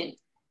make sense.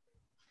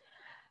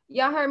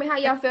 Y'all heard me? How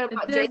y'all felt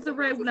about Jason?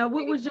 Now,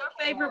 what was your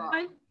favorite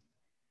one?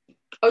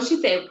 Oh, she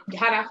said,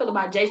 how do I feel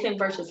about Jason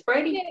versus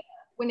Freddy? Yeah,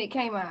 when it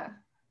came out.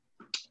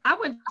 I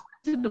went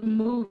to the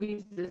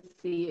movies to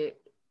see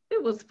it.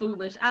 It was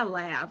foolish. I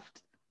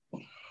laughed.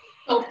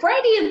 So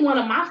Freddy is one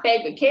of my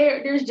favorite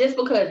characters just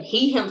because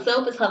he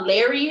himself is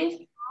hilarious.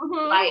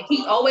 Like,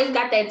 he always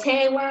got that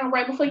tagline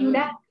right before you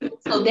die.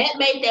 So that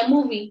made that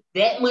movie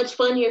that much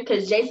funnier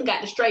because Jason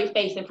got the straight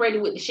face and Freddy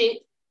with the shit.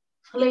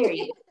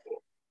 Hilarious.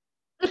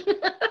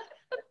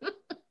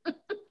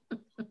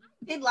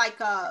 Did like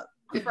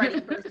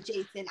Freddy versus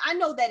Jason. I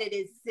know that it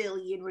is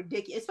silly and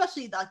ridiculous,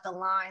 especially like the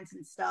lines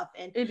and stuff.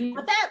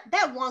 But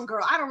that one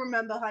girl, I don't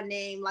remember her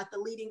name, like the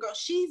leading girl,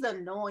 she's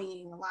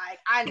annoying. Like,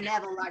 I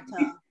never liked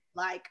her.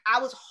 Like, I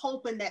was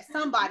hoping that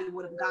somebody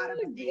would have got her,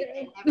 but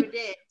they never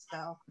did.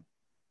 So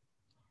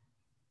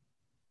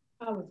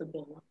that was a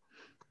good one.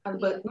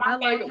 But I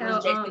like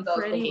how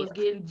Freddy was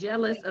getting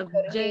jealous of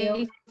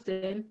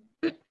Jason.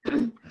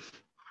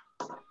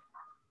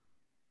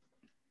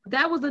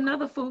 That was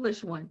another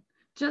foolish one.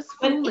 Just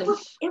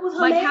foolish. It was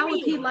like, how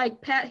was he like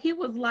he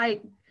was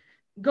like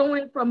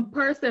going from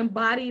person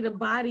body to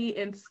body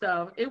and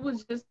stuff. It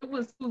was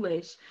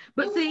foolish.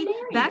 But see,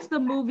 that's the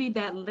movie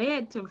that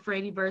led to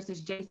Freddy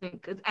versus Jason,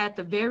 because at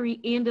the very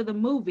end of the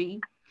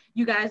movie,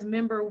 you guys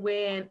remember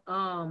when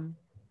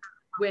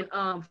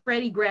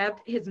Freddy grabbed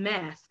his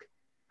mask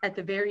at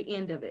the very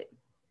end of it.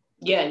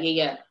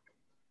 Yeah.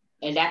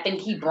 And I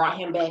think he brought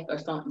him back or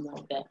something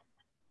like that.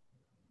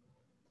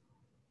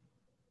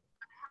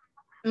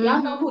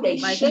 Y'all know who they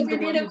should have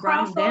did a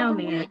crossover down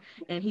there,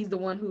 and he's the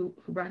one who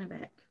brought him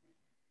back.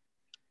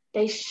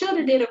 They should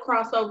have did a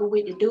crossover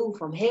with the dude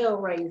from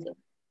Hellraiser.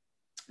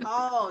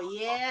 Oh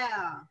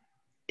yeah,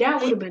 that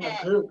would have been a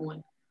good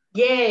one.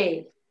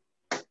 Yeah,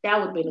 that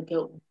would have been a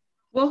good one.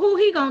 Well, who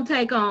he gonna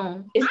take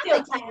on? It's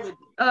still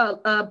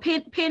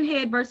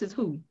Pinhead versus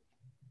who?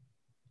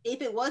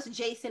 If it was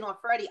Jason or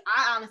Freddy,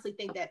 I honestly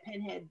think that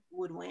Pinhead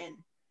would win.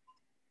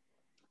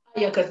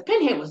 Yeah, because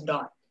Pinhead was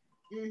dark.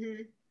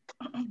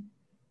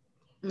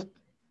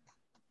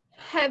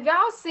 Have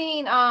y'all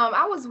seen?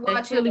 I was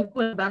watching.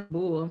 About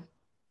bull.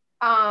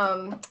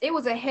 It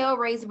was a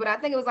Hellraiser, but I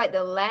think it was like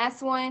the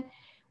last one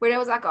where there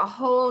was like a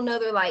whole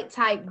nother like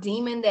type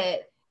demon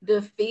that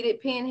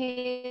defeated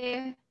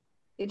Pinhead.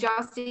 Did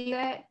y'all see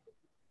that?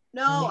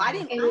 No, I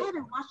didn't. I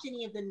haven't watched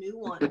any of the new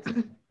ones.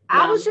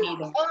 I was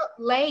just up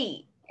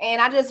late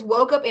and I just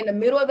woke up in the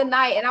middle of the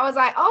night and I was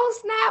like, oh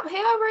snap,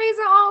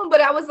 Hellraiser on.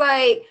 But I was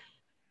like,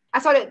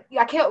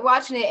 I kept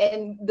watching it,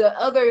 and the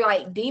other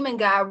like demon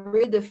guy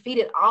really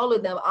defeated all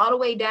of them, all the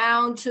way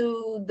down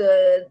to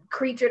the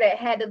creature that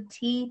had the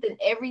teeth and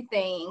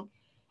everything,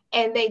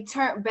 and they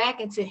turned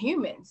back into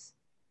humans.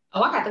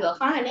 Oh, I got to go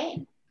find that.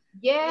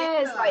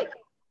 Yes, yeah. Like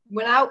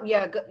when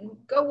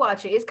go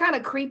watch it. It's kind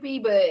of creepy,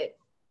 but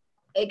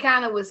it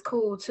kind of was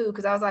cool too,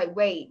 because I was like,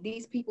 wait,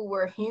 these people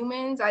were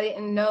humans? I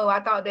didn't know. I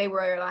thought they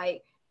were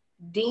like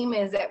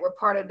demons that were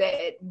part of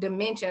that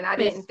dimension. I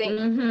didn't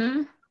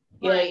think.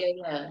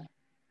 Yeah.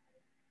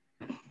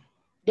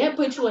 That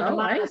puts you in the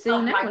mind of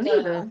something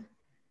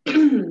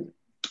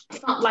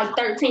like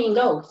 13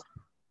 Ghosts.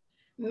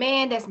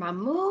 Man, that's my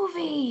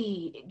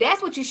movie.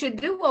 That's what you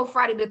should do on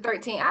Friday the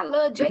 13th. I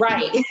love Jason.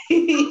 Right.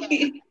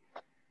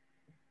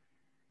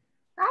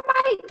 I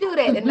might do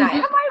that tonight. I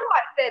might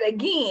watch that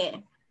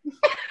again.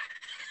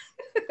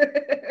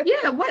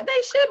 Yeah, what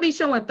they should be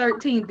showing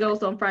 13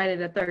 Ghosts on Friday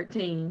the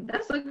 13th.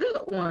 That's a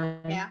good one.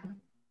 Yeah.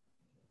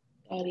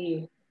 That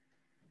is.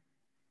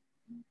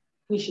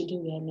 We should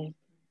do that next.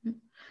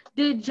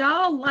 Did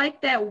y'all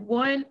like that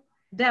one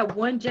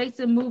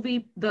Jason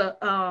movie?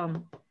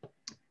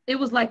 It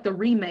was like the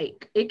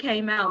remake. It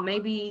came out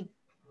maybe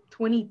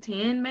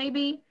 2010,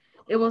 maybe.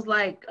 It was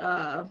like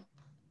I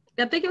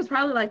think it was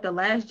probably like the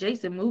last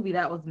Jason movie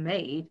that was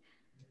made.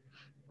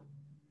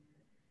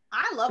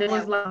 I love that. It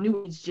was like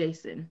New Age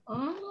Jason.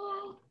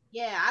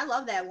 Yeah, I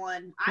love that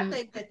one. I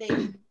think that they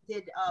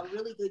did a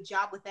really good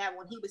job with that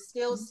one. He was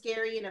still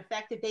scary and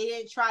effective. They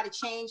didn't try to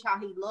change how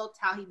he looked,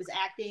 how he was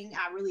acting.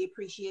 I really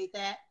appreciate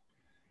that.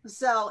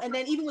 So, and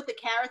then even with the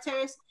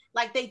characters,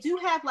 like they do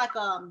have like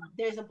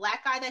there's a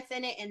black guy that's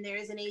in it and there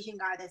is an Asian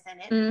guy that's in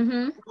it.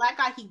 Mm-hmm. The black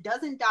guy, he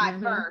doesn't die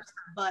first,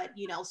 but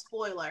you know,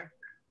 spoiler,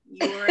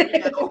 you already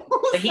know.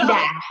 But he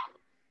died.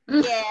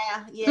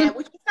 Yeah,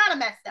 which is kind of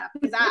messed up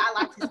because I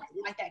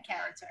like that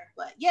character.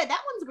 But yeah,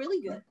 that one's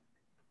really good.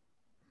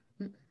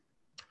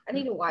 I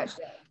need to watch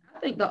that. I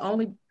think the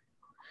only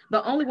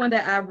one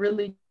that I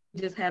really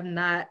just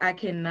I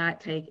cannot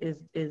take is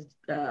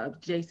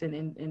Jason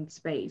in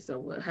space,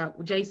 or how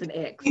Jason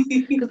X,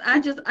 because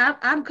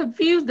I'm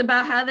confused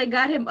about how they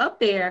got him up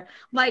there.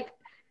 Like,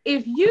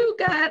 if you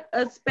got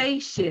a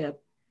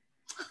spaceship,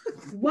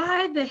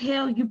 why the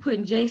hell you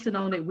putting Jason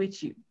on it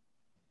with you?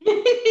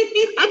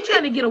 I'm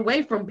trying to get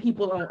away from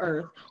people on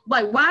Earth.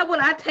 Like, why would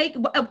I take,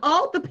 of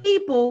all the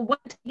people, what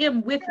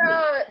him with me?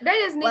 They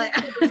just need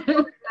to do the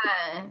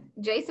storyline.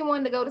 Jason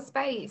wanted to go to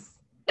space.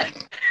 But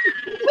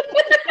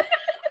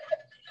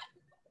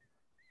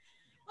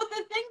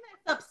the thing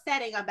that's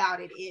upsetting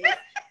about it is,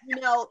 you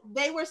know,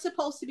 they were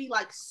supposed to be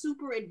like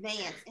super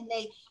advanced, and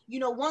they, you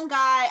know, one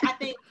guy, I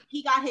think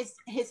he got his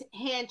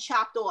hand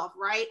chopped off,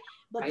 right?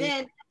 But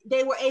then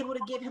they were able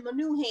to give him a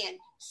new hand.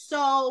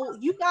 So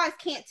you guys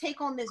can't take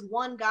on this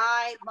one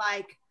guy,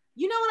 like,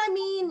 you know what I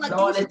mean? Like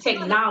all the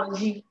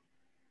technology.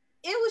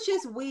 It was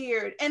just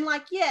weird. And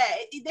like, yeah,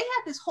 they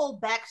have this whole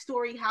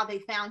backstory how they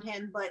found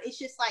him, but it's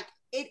just like,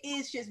 it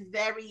is just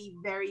very,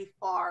 very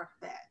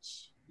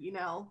far-fetched, you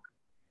know?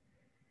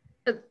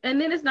 And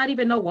then it's not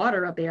even no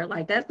water up there.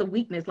 Like, that's the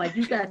weakness. Like,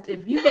 you got,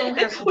 if you don't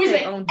have to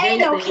take on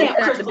Jason, it's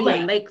got to be a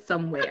lake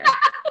somewhere.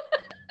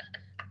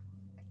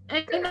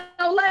 Ain't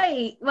no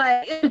lake.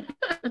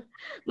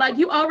 Like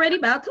you already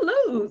about to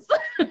lose.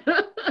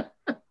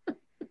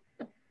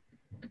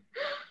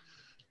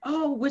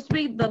 Oh, which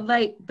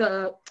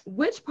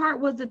which part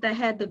was it that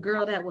had the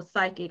girl that was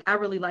psychic? I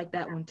really like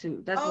that one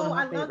too. That's one of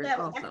my favorites that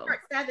also. That's part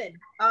 7.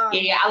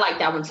 Yeah, I like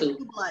that one too.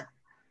 Blood.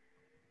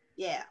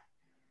 Yeah.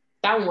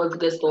 That one was a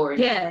good story.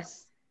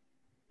 Yes.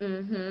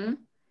 Mm-hmm.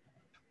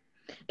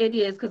 It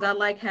is, because I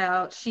like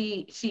how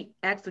she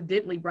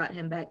accidentally brought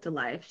him back to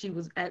life. She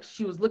was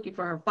looking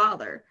for her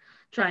father,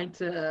 trying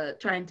to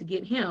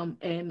get him,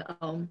 and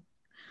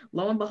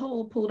lo and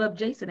behold, pulled up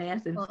Jason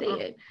ass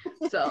instead.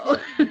 So,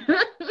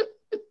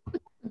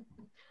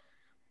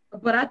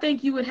 but I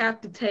think you would have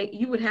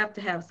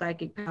to have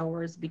psychic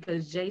powers,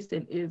 because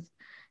Jason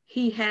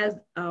has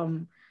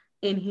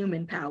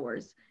inhuman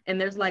powers,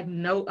 and there's like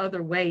no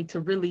other way to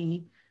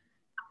really,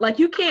 like,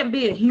 you can't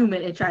be a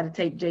human and try to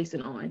take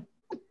Jason on.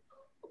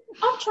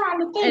 I'm trying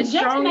to think. And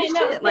strong as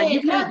shit. Like,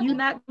 you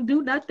not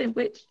do nothing,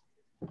 which.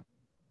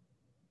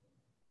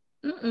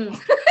 No, Mrs.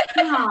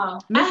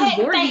 I had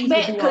to Vorhees think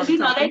back, because you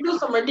know they do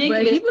some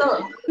ridiculous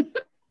stuff.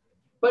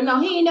 But no,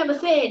 he ain't never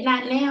said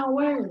not now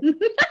word.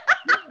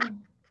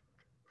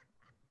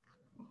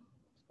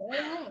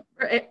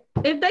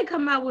 If they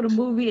come out with a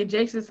movie and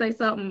Jason say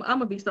something, I'm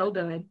gonna be so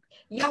done.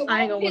 I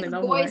ain't gonna want to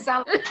know more. What is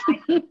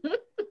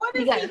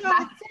he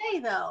gonna say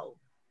though?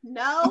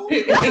 No.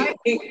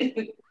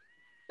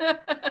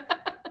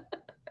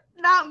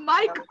 Not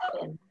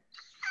Michael.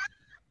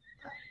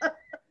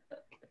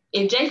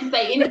 If Jason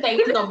say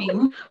anything, it's gonna be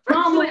Mama.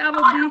 I'm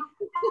gonna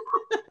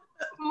be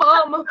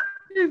Mama.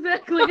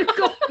 Exactly, it's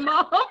gonna be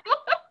Mama.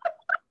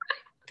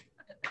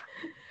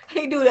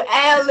 He do the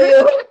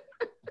ad-lib.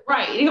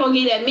 Right, he gonna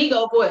get that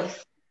Migo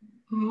voice.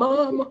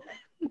 Mama.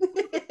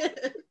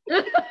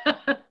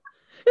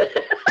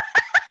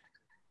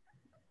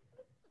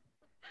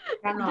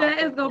 That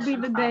is gonna be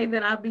the day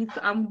that I'm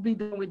gonna be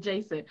done with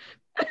Jason.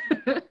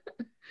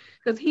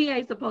 Because he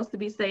ain't supposed to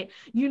be saying,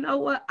 you know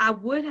what, I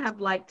would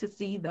have liked to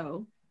see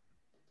though,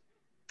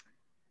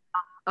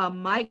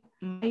 Mike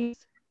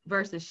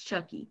versus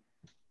Chucky.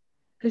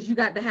 Because you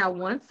got to have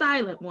one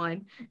silent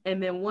one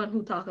and then one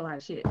who talk a lot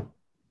of shit.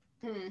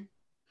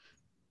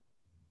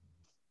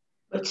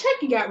 But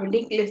Chucky got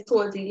ridiculous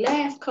towards the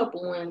last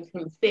couple ones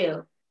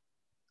himself.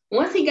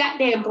 Once he got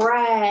that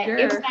bride,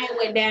 everything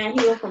went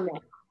downhill from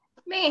that.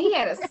 Man, he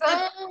had a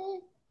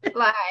son.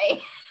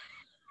 Like.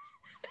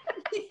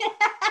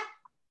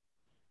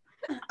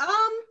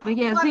 But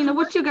yeah, Zena,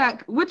 what you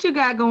got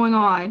going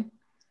on?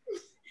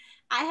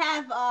 I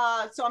have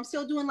so I'm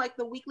still doing like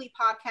the weekly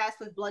podcast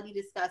with Bloody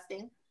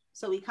Disgusting.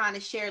 So we kind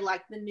of share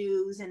like the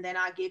news, and then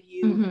I give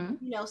you,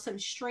 you know, some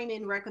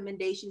streaming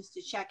recommendations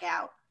to check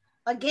out.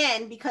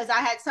 Again, because I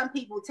had some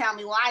people tell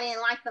me, well, I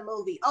didn't like the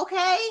movie.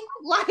 Okay,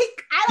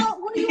 like I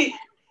don't. What do you?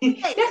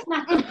 Hey. That's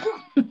not.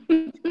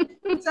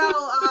 So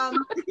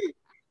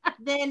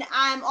then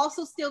I'm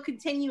also still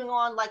continuing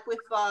on like with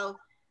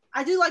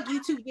I do like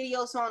YouTube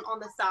videos on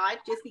the side,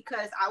 just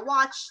because I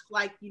watch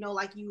like, you know,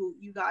 like you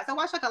guys, I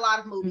watch like a lot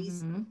of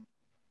movies,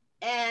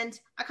 and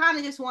I kind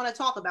of just want to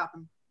talk about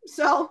them.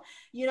 So,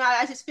 you know,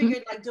 I just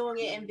figured like doing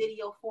it in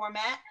video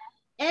format,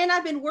 and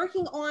I've been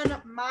working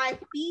on my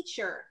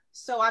feature.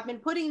 So I've been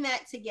putting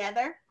that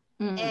together,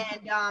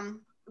 and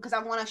because I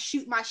want to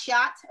shoot my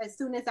shot as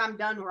soon as I'm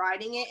done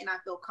writing it and I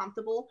feel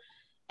comfortable.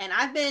 And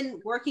I've been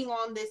working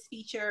on this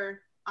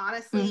feature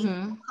honestly,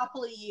 a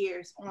couple of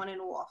years on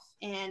and off.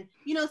 And,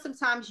 you know,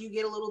 sometimes you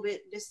get a little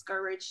bit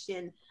discouraged.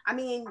 And I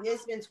mean,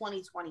 it's been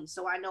 2020,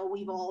 so I know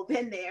we've all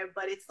been there,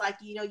 but it's like,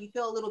 you know, you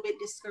feel a little bit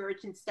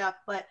discouraged and stuff.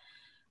 But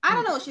I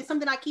don't know, it's just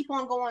something I keep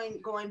on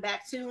going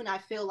back to. And I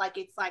feel like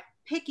it's like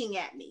picking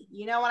at me.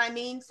 You know what I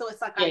mean? So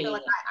it's like, I feel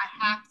like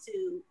I have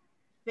to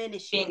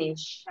finish.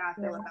 How I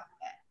feel about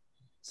that.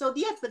 So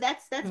yes, but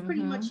that's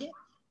pretty much it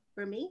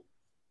for me.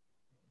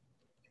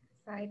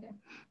 Excited.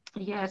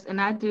 Yes, and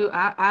I do.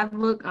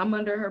 I'm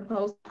under her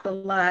post a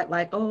lot.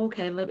 Like, oh,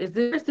 okay, look,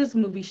 where's this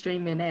movie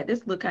streaming at?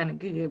 This look kind of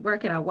good. Where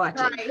can I watch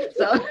it?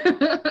 So,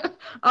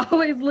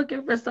 always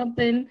looking for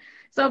something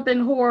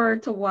horror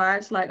to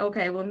watch. Like,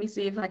 okay, let me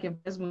see if I can.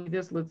 This movie,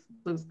 this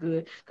looks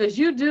good. Because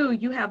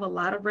you have a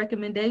lot of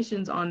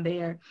recommendations on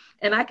there,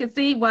 and I can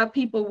see why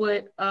people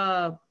would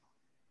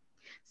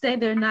say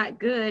they're not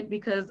good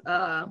because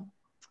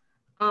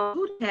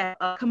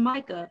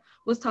Kamika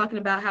was talking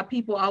about how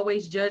people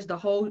always judge the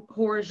whole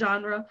horror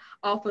genre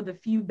off of the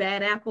few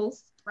bad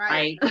apples.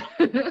 Right.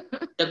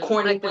 The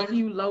corny like the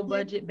few low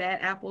budget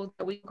bad apples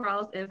that we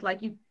cross. And it's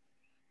like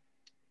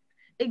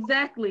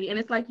exactly. And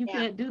it's like you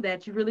can't do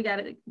that. You really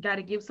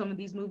gotta give some of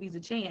these movies a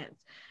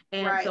chance.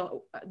 And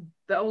so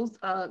those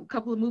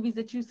couple of movies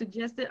that you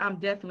suggested, I'm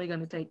definitely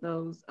gonna take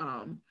those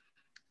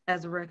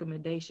as a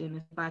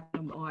recommendation if I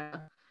come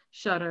on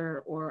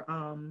Shudder or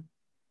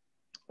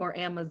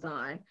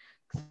Amazon.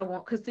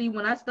 Because see,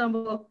 when I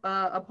stumble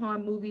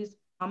upon movies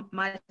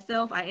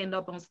myself, I end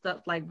up on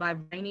stuff like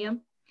Vibranium,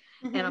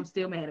 and I'm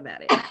still mad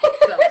about it.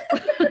 So.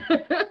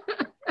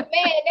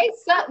 Man, they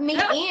sucked me in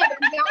because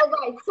I was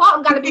like,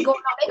 something got to be going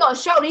on. They gonna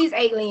show these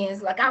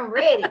aliens. Like, I'm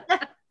ready.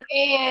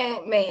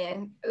 And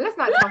man, let's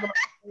not talk about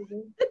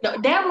movies. No,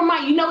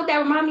 you know what that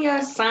remind me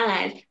of?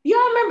 Signs. Y'all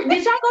remember?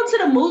 Did y'all go to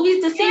the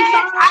movies to see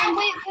Signs? I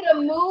went to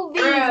the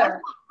movies.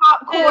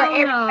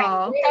 Popcorn,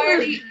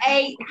 everything.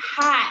 38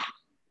 hot.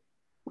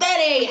 That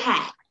ain't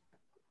hot.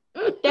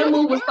 That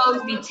movie was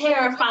supposed to be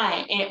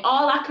terrifying, and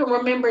all I can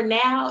remember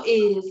now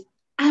is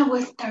I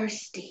was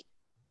thirsty.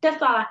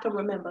 That's all I can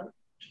remember.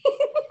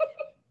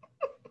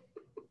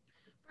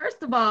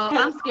 First of all,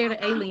 I'm scared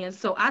of aliens,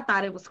 so I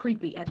thought it was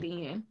creepy at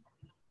the end.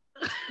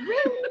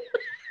 Really?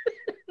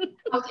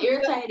 I was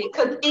irritated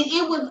because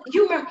it was.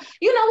 You remember?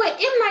 You know what? M.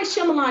 Night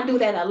Shyamalan do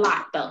that a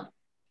lot, though.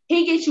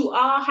 He gets you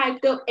all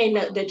hyped up,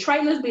 and the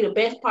trailers be the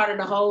best part of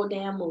the whole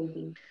damn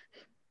movie.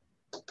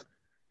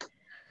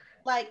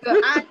 Like,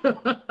 I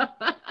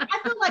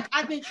feel like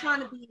I've been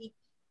trying to be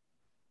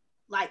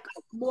like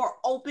more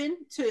open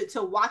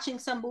to watching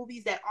some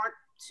movies that aren't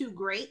too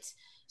great.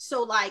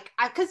 So like,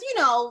 because you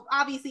know,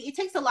 obviously it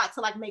takes a lot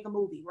to like make a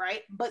movie,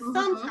 right? But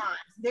sometimes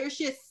there's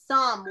just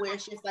some where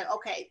it's just like,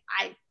 okay,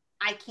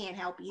 I can't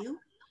help you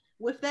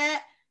with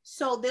that.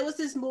 So there was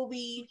this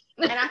movie,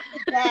 and I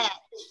feel bad.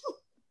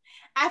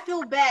 I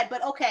feel bad,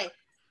 but okay.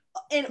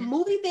 In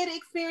movie theater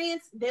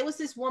experience, there was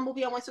this one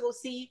movie I went to go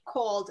see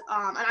called,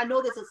 and I know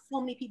there's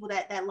so many people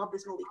that love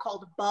this movie,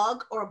 called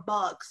Bug or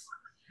Bugs.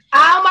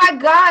 Oh my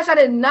gosh, I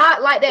did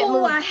not like that movie.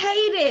 Oh, I hate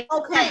it.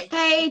 Okay.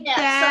 I hate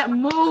that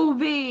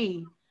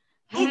movie.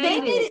 They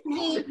made it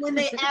seem when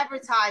they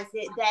advertised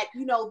it that,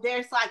 you know,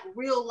 there's like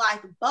real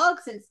life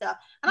bugs and stuff.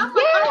 And I'm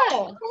like,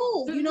 oh,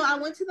 cool. You know, I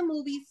went to the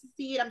movies to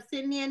see it. I'm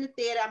sitting there in the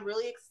theater. I'm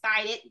really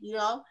excited. You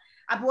know,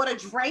 I bought a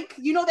drink.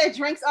 You know, their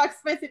drinks are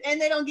expensive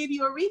and they don't give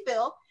you a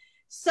refill.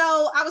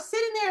 So I was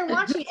sitting there and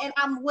watching, and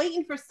I'm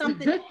waiting for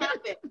something to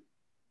happen.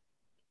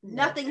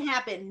 Nothing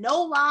happened.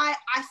 No lie.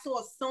 I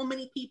saw so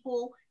many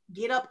people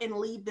get up and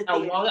leave the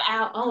theater. Walk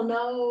out. Oh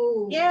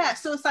no. Yeah.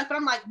 So it's like, but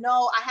I'm like,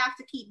 no, I have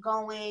to keep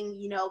going,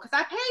 you know, because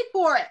I paid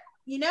for it,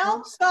 you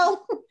know?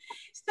 So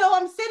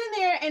I'm sitting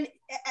there, and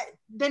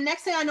the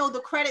next thing I know,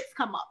 the credits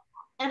come up,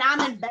 and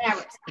I'm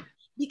embarrassed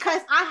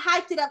because I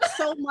hyped it up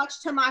so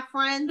much to my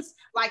friends.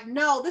 Like,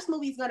 no, this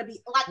movie's going to be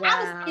like,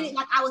 I was in it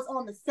like I was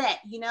on the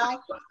set, you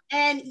know?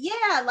 And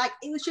yeah, like,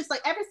 it was just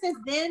like, ever since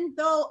then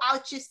though, I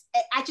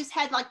just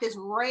had like this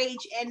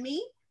rage in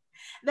me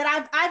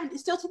that I've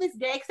still to this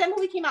day, because that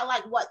movie came out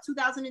like what,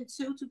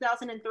 2002,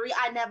 2003.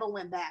 I never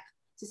went back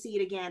to see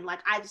it again.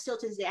 Like, I still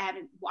to this day, I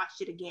haven't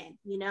watched it again,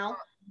 you know?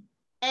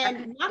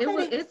 And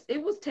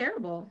it was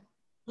terrible.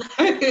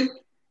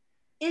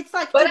 It's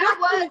like, but I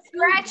was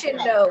scratching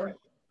though.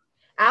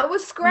 I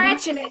was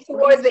scratching it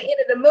towards the end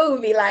of the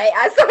movie. Like,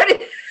 I started.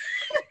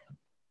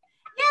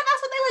 Yeah,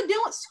 that's what they were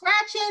doing,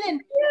 scratching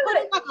and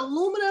putting like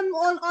aluminum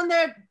on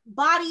their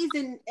bodies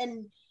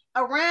and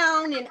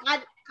around. And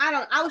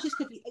I was just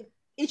confused.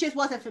 It just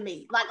wasn't for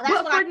me. Like,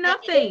 that's for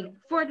nothing.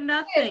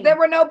 Yes, there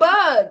were no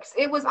bugs.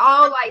 It was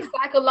all like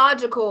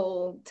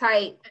psychological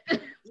type.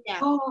 Yeah.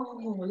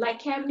 Oh, like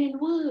Cabin in the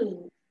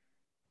Woods.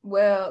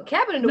 Well,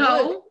 Cabin in the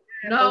Woods.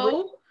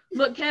 No.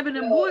 Look, Cabin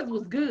in the Woods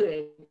was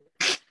good.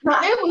 No,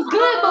 it was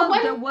good,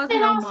 but there was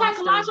no all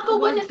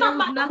psychological? Wasn't it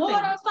something about the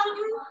water or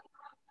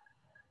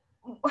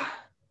something?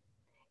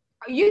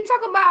 Are you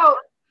talking about?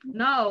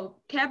 No,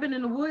 Cabin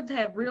in the Woods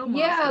had real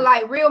monsters. Yeah,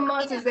 like real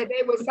monsters that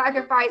they were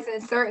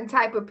sacrificing certain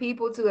type of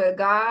people to a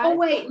god. Oh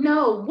wait,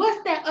 no.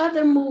 What's that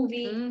other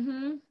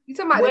movie? You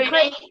talking about the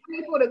crazy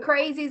people, the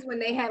crazies, when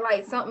they had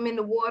like something in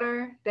the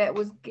water that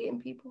was getting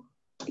people?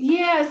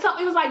 Yeah, so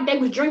it was like they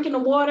was drinking the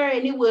water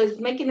and it was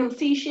making them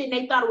see shit and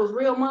they thought it was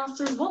real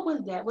monsters. What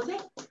was that? Was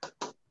that?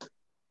 Oh,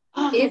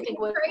 I can't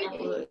think what that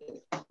was.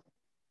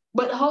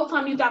 But the whole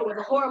time you thought it was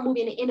a horror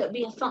movie and it ended up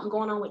being something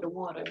going on with the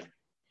water.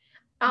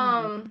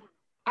 I'll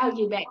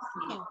get back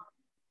to you.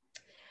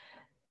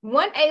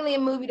 One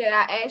alien movie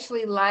that I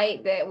actually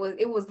liked it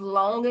was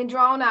long and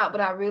drawn out,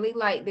 but I really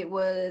liked it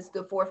was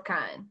The Fourth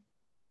Kind.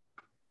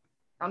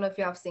 I don't know if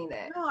y'all have seen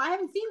that. No, I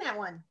haven't seen that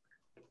one.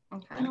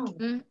 Okay.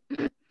 Mm-hmm.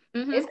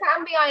 It's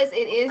kind of, be honest,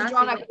 it is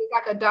drawn out. It's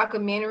like a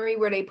documentary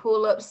where they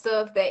pull up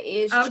stuff that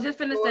is. I was just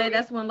gonna say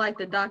that's one like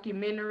the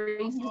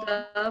documentary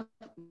stuff,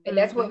 and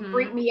that's what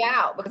freaked me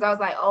out because I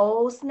was like,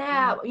 "Oh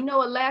snap!" You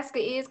know, Alaska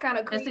is kind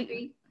of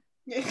creepy.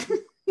 I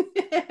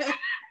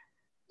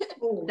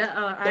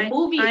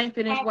ain't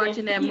finished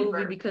watching that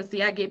movie because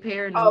I get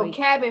paranoid. Oh,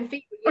 Cabin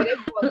Fever, yeah, that's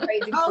going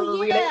crazy.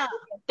 Oh yeah.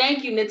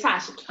 Thank you,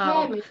 Natasha.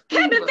 Cabin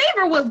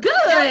Fever was good.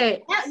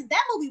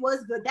 That movie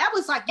was good. That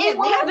was like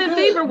Cabin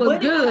Fever was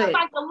good. It was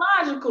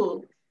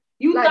psychological.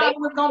 You thought it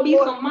was gonna be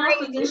some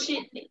monsters and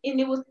shit,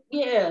 and it was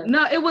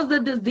No, it was a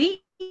disease.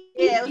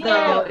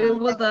 Yeah, it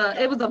was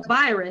a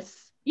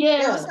virus. Yeah,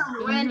 there was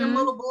some random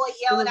little boy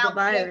yelling out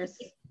virus.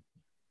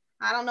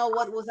 I don't know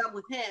what was up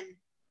with him.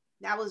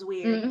 That was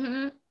weird.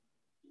 Mm-hmm.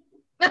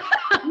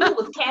 It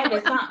was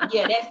Cabin something.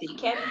 Yeah, that's it.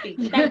 Cabin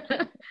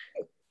Fever.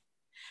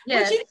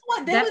 Yeah, you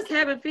know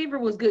Cabin Fever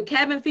was good.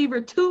 Cabin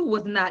Fever 2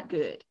 was not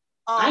good.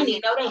 I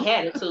didn't know they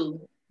had it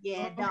too.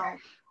 Yeah,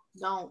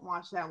 don't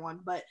watch that one.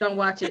 But don't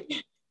watch it.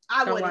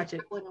 I wouldn't watch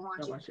it.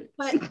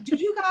 But do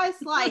you guys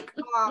like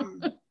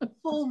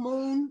Full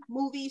Moon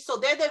movies? So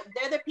they're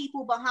the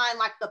people behind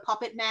like the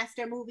Puppet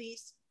Master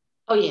movies.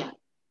 Oh yeah,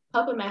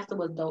 Puppet Master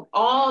was dope.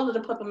 All of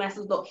the Puppet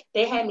Masters dope.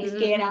 They had me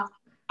scared out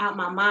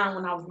my mind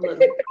when I was little.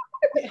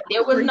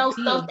 There was no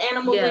stuffed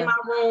animals in my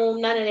room.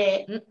 None of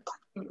that.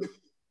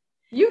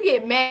 You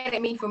get mad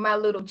at me for my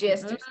little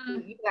gestures.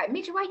 You like,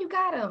 Mitchell, why you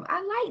got them?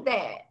 I like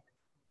that.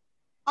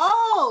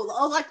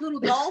 Oh, like little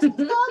dolls and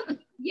stuff?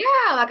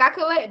 Yeah, like I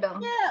collect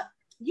them. Yeah.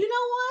 You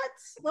know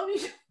what? Let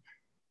me.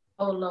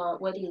 Oh Lord,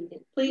 what is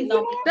it? Please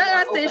don't.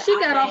 I said she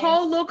got a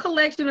whole little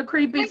collection of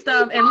creepy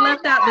stuff and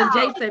left out the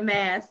Jason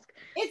mask.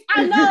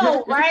 I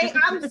know, right?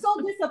 I'm so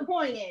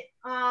disappointed.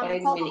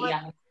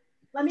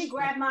 Let me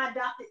grab my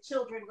adopted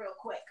children real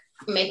quick.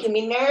 Making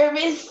me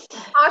nervous.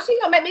 Oh, she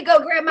gonna make me go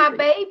grab my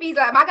babies.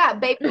 Like I got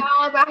baby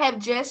dolls, I have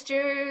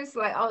gestures,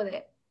 like all of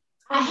that.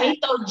 I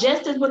hate those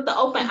gestures with the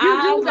open eyes.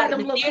 You got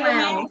them little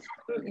clowns.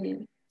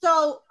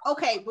 So,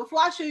 okay, before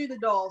I show you the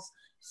dolls,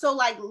 so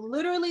like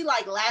literally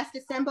like last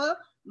December,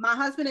 my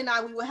husband and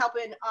I, we were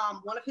helping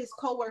one of his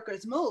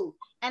coworkers move,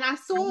 and I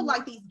saw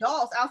like these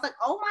dolls. I was like,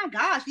 oh my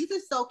gosh, these are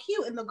so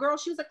cute. And the girl,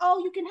 she was like, oh,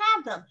 you can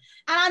have them.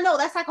 And I know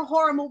that's like a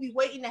horror movie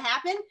waiting to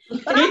happen,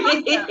 but I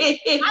love them.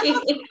 I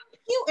love them.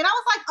 Cute. And I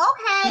was like,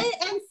 okay.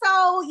 And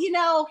so, you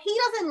know, he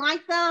doesn't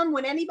like them.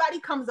 When anybody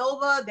comes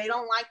over, they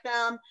don't like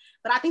them.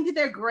 But I think that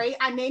they're great.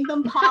 I named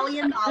them Polly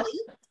and Molly.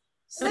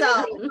 So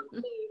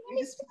we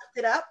just flipped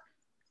it up.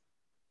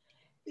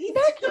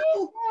 They're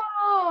cute.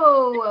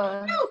 Oh,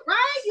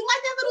 right? You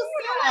like that little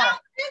scale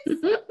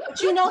outfits?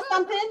 But you know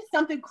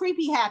something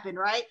creepy happened,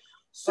 right?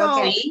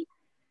 So,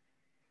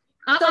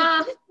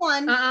 so this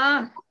one,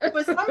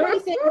 for some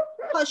reason,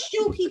 her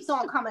shoe keeps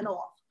on coming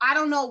off. I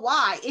don't know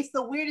why. It's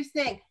the weirdest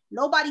thing.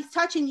 Nobody's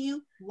touching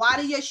you. Why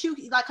do your shoe,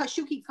 like her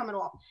shoe keeps coming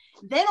off?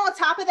 Then on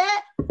top of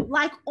that,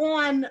 like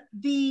on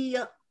the,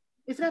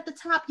 is it at the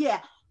top? Yeah.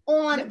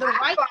 On the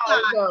right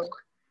side.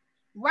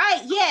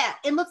 Right, yeah.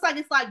 It looks like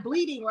it's like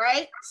bleeding,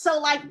 right? So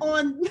like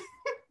on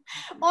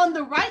on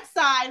the right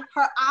side,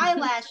 her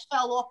eyelash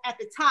fell off at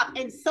the top,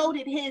 and so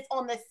did his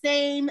on the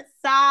same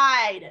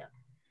side.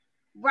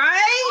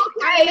 Right?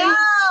 Okay. I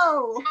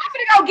know. I'm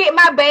gonna go get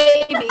my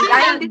baby.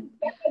 I ain't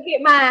gonna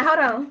get mine. Hold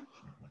on.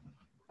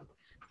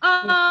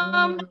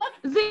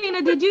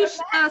 Zena, did you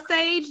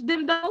sage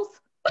them dolls?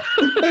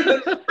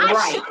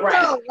 Right.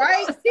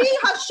 Right. See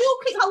her little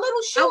shoe keeps coming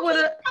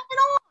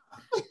off.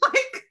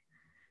 Like,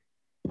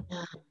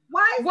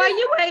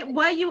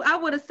 why you I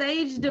would have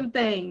saged them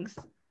things.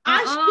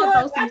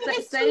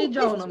 Sage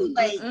on them. Too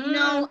late. You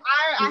know,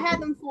 I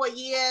had them for a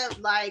year.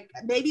 Like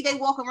maybe they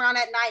walk around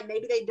at night,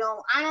 maybe they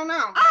don't. I don't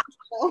know.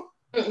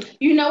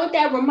 You know what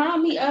that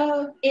remind me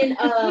of? In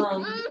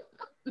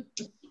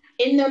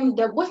them,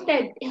 what's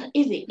that?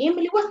 Is it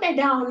Emily? What's that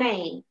doll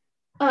name?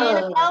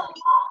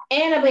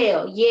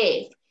 Annabelle.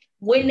 Yes.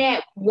 When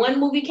that one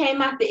movie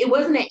came out, it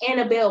wasn't an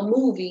Annabelle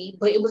movie,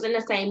 but it was in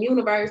the same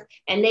universe,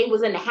 and they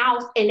was in the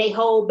house, and their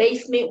whole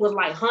basement was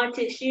like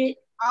haunted shit.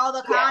 Oh,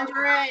 The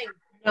Conjuring.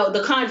 No,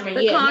 The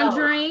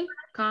Conjuring.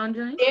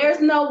 Conjuring. There's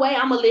no way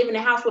I'm gonna live in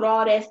a house with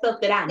all that stuff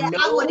that I know.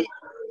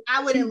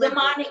 I wouldn't live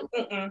demonic.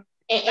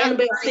 And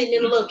Annabelle sitting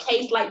in a little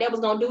case like that was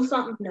gonna do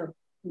something.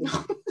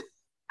 No.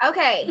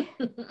 Okay.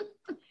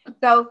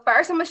 So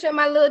first, I'm gonna show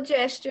my little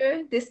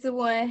gesture. This is the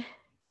one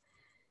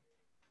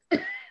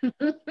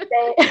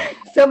that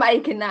somebody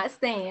cannot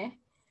stand.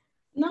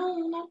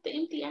 No, not the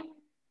empty eye.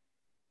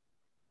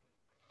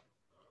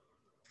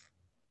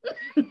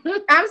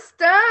 I'm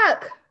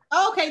stuck.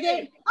 Okay,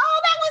 then.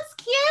 Oh, that was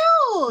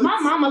cute. My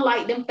mama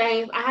like them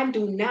things. I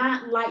do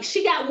not like.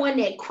 She got one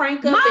that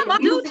crank up Mama and the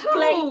music do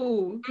play.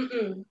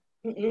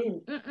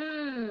 too.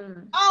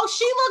 Oh,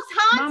 she looks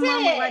haunted. My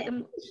mama like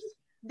them.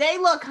 They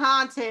look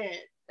haunted.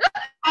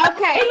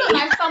 Okay. It look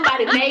like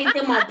somebody made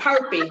them on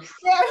purpose.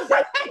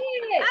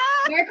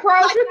 They're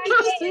crocheted.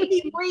 Like they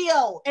used to be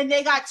real, and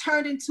they got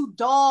turned into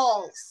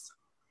dolls.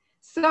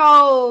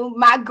 So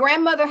my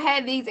grandmother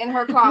had these in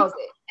her closet,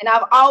 and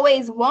I've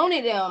always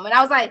wanted them. And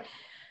I was like,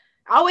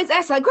 I always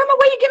ask her, like, Grandma,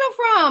 where you get them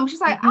from?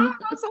 She's like, oh,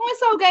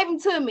 so-and-so gave them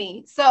to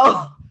me.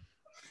 So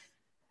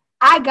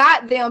I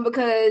got them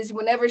because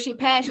whenever she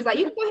passed, she was like,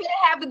 you can go ahead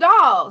and have the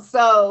dolls.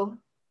 So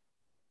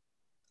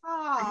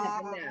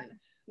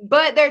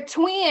but they're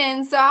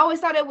twins, so I always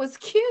thought it was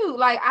cute.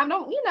 Like, I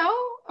don't,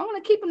 I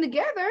want to keep them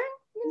together.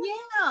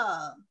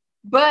 Yeah.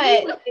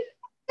 But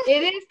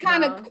it is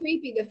kind of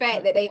creepy, the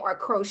fact that they are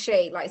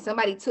crocheted. Like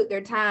somebody took their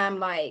time,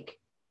 like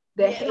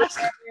the hair.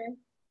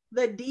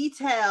 The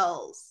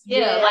details.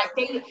 Yeah, like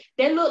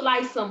they look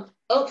like some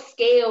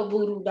upscale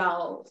voodoo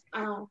dolls.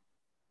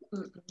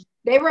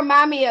 They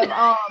remind me of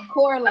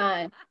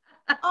Coraline.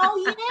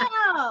 Oh yeah.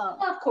 I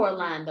love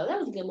Coraline though. That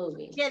was a good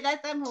movie. Yeah,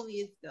 that movie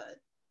is good.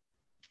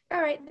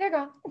 All right, there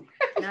you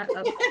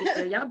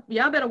go.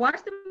 Y'all better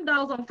watch them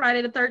dolls on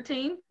Friday the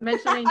 13th.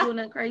 Make sure they ain't doing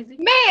that crazy.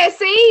 Man,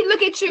 see,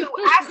 look at you.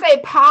 I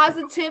say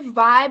positive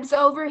vibes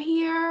over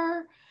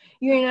here.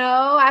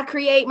 I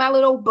create my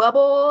little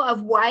bubble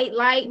of white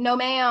light. No,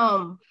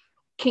 ma'am,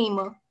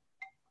 Kima.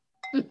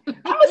 I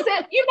was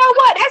saying, you know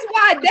what?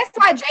 That's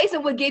why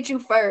Jason would get you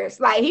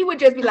first. Like he would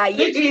just be like,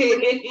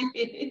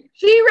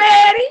 she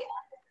ready?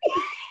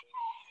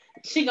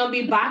 She gonna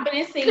be bopping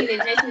and singing,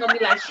 and Jason gonna be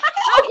like,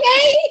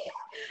 okay.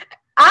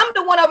 I'm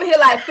the one over here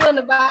like feeling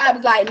the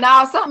vibes, like,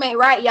 nah, something ain't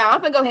right, y'all.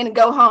 I'm gonna go ahead and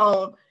go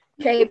home.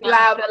 Okay,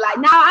 louder, like,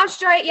 nah, I'm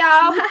straight,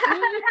 y'all.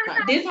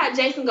 This how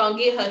Jason gonna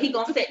get her. He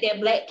gonna set that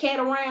black cat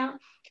around.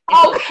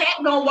 And the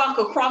cat gonna walk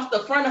across the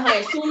front of her.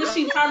 As soon as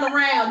she turn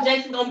around,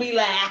 Jason gonna be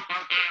like,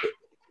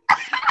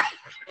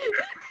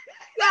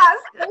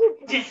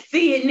 just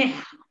see it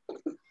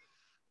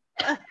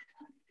now.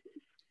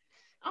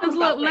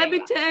 Look, let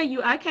me tell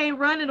you, I can't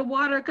run in the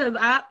water because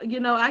I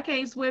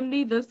can't swim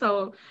neither.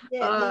 So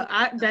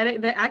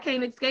I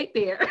can't escape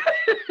there.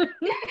 You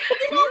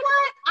know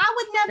what? I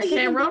would never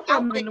even run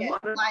from in the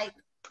water. Like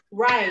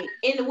right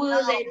in the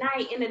woods at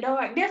night in the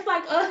dark. That's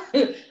like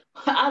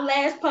our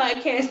last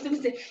podcast.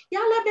 We said,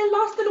 y'all have been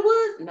lost in the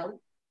woods? No.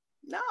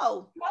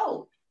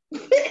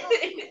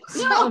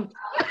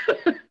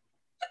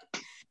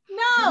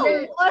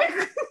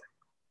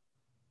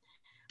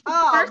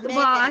 First of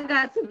all, I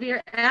got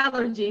severe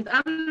allergies.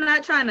 I'm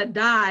not trying to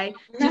die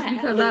just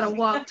because I don't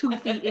walk 2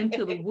 feet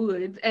into the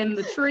woods and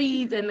the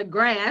trees and the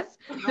grass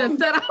to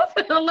set off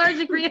an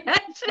allergic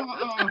reaction.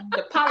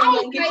 The pollen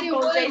won't get you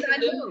on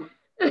Jason.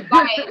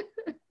 Like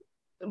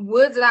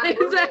woods that I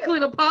exactly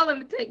the pollen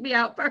to take me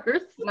out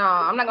first. No,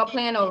 I'm not gonna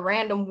play in no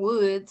random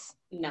woods.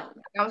 No,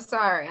 I'm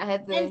sorry. I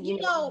had to. And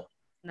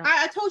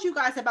I told you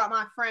guys about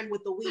my friend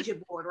with the Ouija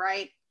board,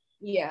 right?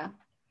 Yeah.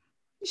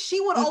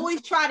 She would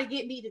always try to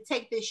get me to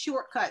take this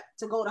shortcut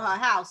to go to her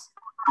house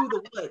through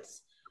the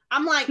woods.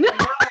 I'm like, no.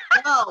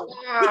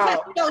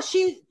 Because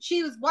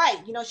she was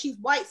white, she's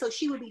white, so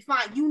she would be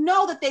fine.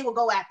 That they will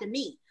go after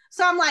me.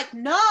 So I'm like,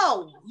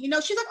 no.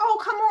 She's like, oh,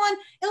 come on,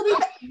 it'll be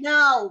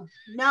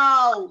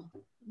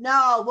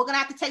no, we're gonna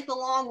have to take the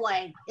long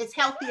way. It's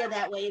healthier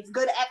that way. It's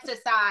good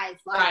exercise.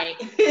 Like, right.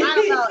 I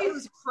don't know. It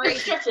was crazy.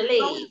 Stretch your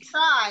legs.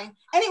 Try.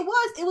 And it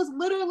was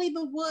literally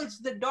the woods,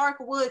 the dark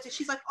woods. And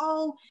she's like,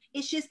 oh,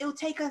 it'll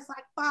take us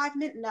like 5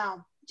 minutes.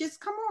 No, just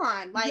come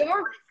on. Like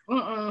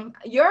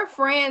your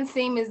friend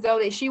seemed as though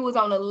that she was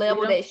on a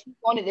level that she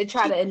wanted to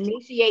try to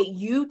initiate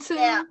you to.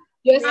 Yeah.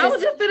 I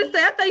was just gonna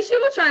say, I think she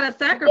was trying to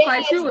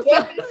sacrifice you or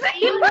something. It's just like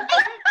you were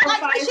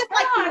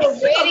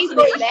ready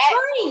for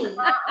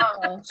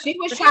that. She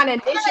was trying to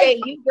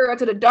initiate you, girl,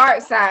 to the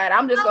dark side.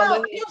 I'm just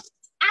gonna.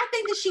 I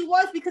think that she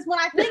was, because when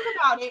I think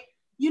about it,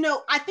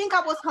 I think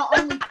I was her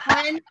only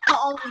friend, her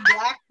only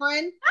black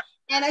friend,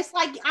 and it's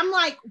like I'm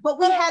like, but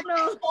we had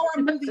this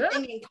horror movie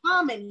thing in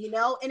common,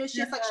 and it's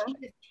just like she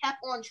just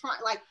kept on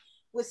trying, like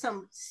with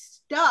some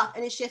stuff,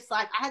 and it's just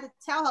like I had to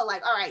tell her,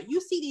 like, all right, you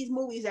see these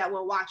movies that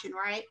we're watching,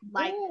 right?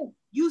 Like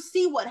you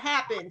see what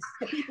happens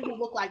to people who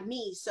look like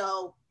me,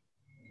 so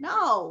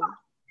no.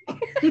 I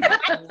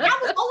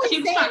was always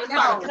she was trying to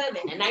start a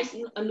coven,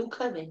 a new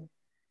coven.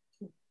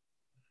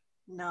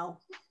 No.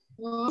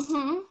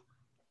 Mm-hmm.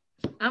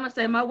 I'm gonna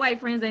say my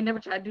white friends ain't never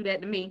tried to do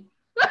that to me.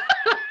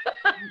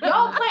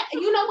 Y'all,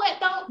 you know what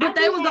though? But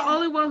they was the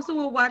only ones who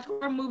would watch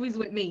horror movies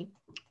with me.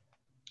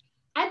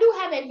 I do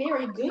have a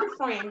very good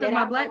friend that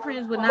my black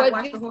friends would not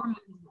watch the horror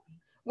movies.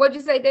 What'd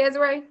you say,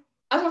 Desiree?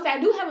 I was gonna say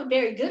I do have a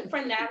very good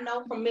friend that I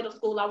know from middle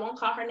school. I won't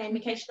call her name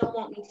in case she don't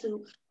want me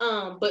to.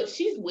 But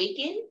she's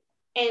Wiccan,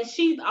 and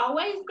she's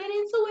always been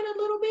into it a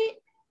little bit.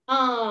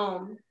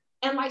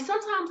 And like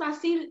sometimes I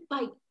see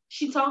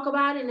she talk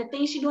about it and the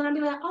things she doing, I be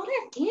like, oh,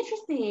 that's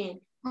interesting.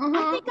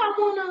 I think I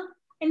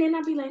And then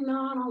I'd be like, no,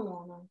 I don't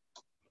want them.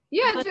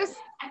 Yeah, but just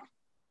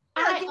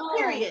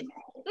period.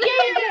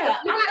 Yeah,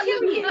 I'm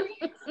period.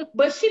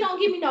 But she don't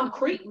give me no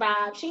creep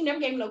vibe. She never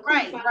gave me no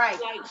creep vibe. Right.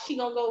 Like she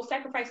gonna go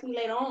sacrifice me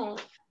later on.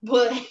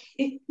 But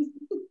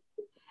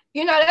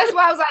you know, that's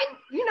why I was like,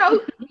 you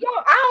know,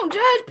 I don't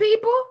judge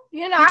people.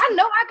 You know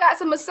I got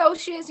some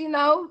associates, you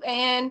know,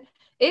 and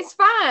it's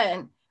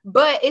fine.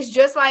 But it's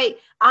just like,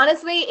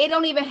 honestly, it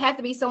don't even have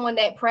to be someone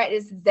that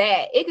practices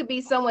that. It could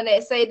be someone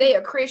that say they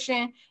are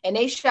Christian and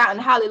they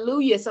shouting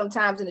hallelujah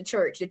sometimes in the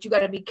church that you got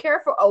to be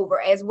careful over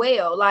as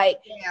well. Like,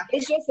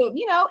 it's just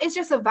it's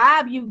just a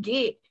vibe you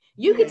get.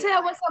 You can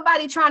tell when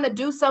somebody trying to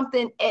do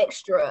something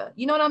extra.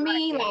 You know what I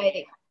mean?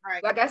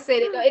 Like I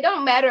said, it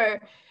don't matter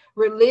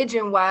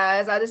religion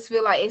wise. I just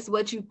feel like it's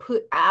what you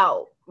put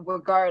out.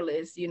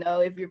 Regardless, you know,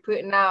 if you're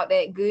putting out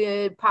that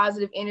good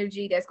positive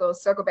energy, that's going to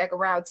circle back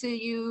around to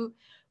you.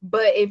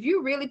 But if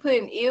you're really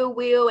putting ill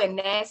will and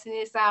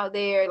nastiness out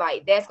there,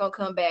 like that's going to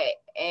come back,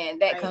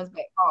 and that comes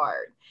back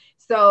hard.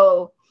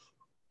 So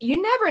you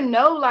never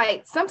know.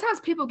 Like sometimes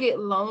people get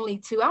lonely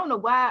too. I don't know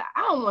why.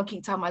 I don't want to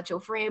keep talking about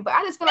your friend, but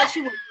I just feel like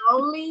she was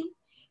lonely,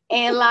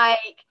 and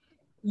like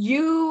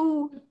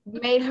you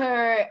made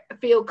her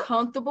feel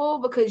comfortable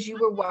because you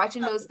were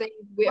watching those things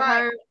with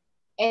her.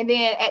 And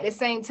then at the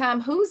same time,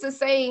 who's to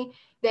say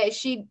that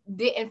she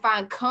didn't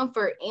find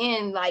comfort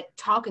in like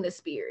talking to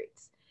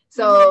spirits?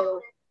 So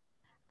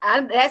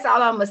that's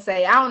all I'm gonna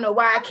say. I don't know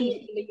why I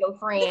keep feeling your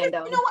friend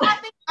though. You know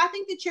what? I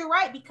think that you're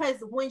right, because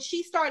when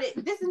she started,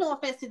 this is no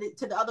offense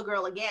to the other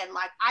girl again.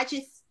 Like I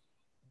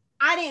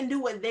didn't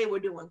do what they were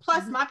doing.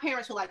 Plus my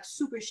parents were like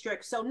super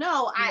strict. So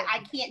no,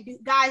 I can't do,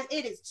 guys,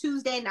 it is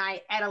Tuesday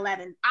night at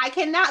 11. I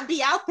cannot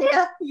be out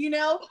there, you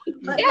know?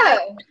 But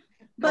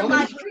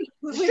like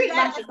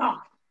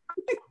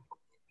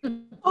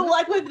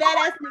with that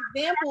as an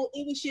example,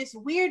 it was just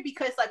weird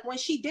because like when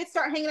she did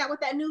start hanging out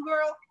with that new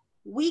girl,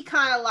 we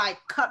kind of like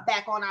cut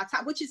back on our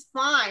time, which is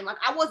fine. Like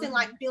I wasn't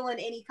like feeling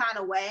any kind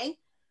of way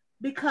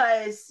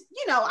because,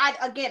 you know,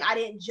 I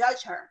didn't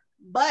judge her.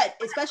 But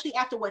especially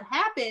after what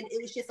happened,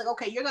 it was just like,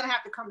 okay, you're gonna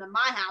have to come to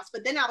my house.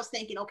 But then I was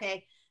thinking,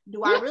 okay,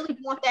 do I really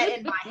want that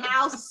in my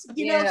house?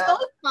 You know, so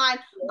it's fine.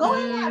 Go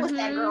hang out with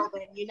that girl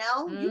then, you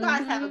know? You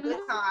guys have a good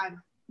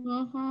time.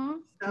 So,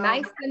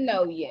 nice to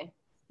know you.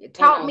 You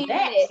taught me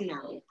that.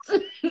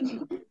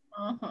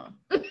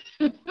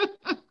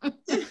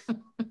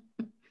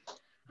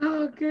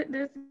 Oh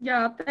goodness,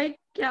 y'all! Thank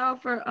y'all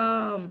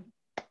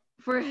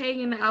for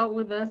hanging out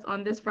with us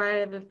on this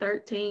Friday the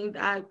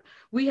 13th.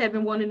 We have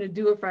been wanting to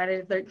do a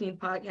Friday the 13th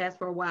podcast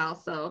for a while,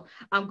 so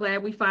I'm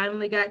glad we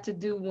finally got to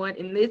do one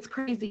in this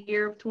crazy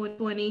year of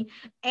 2020.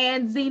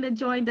 And Zena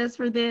joined us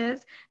for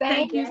this.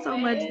 Thank you so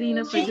much,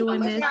 Zena, for doing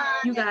this.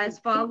 You guys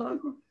follow.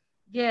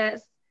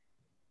 Yes,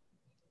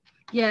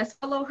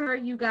 follow her,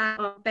 you guys,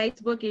 on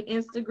Facebook and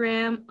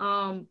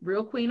Instagram,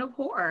 Real Queen of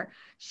Horror.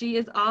 She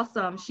is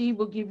awesome. She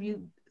will give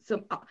you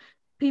some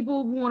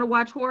people who want to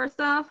watch horror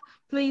stuff.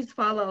 Please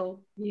follow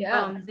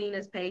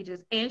Zena's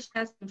pages. And she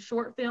has some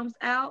short films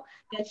out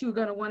that you're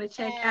going to want to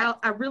check out.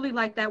 I really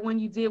like that one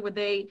you did where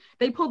they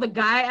pull the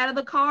guy out of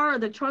the car or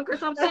the trunk or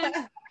something.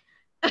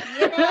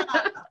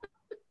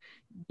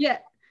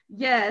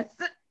 Yes.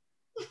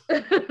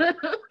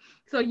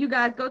 So you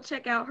guys go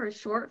check out her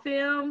short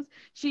films.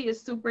 She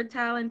is super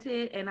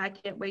talented, and I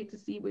can't wait to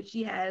see what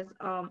she has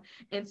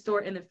in store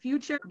in the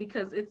future,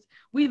 because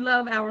we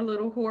love our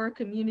little horror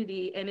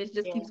community, and it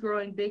just keeps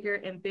growing bigger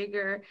and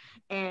bigger.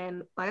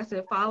 And like I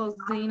said, follow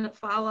Zena,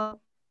 follow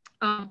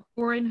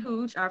Horror and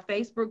Hooch, our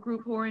Facebook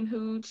group Horror and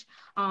Hooch,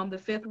 The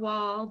Fifth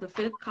Wall, The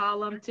Fifth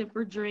Column,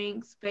 Temper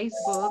Drinks,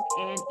 Facebook,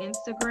 and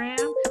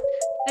Instagram.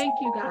 Thank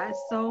you guys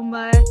so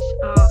much.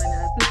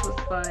 This was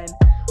fun.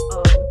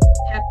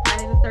 Happy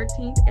Friday the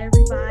 13th,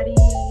 everybody.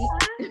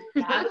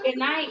 Have a good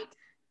night.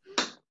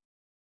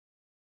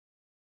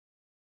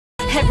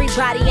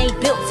 Everybody ain't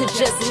built to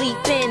just leap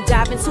in,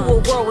 dive into a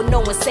world where no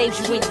one saves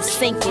you when you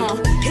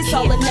sinking. It's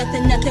all or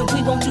nothing,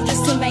 we won't do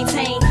just to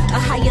maintain a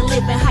higher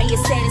living, higher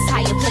status,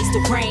 higher place to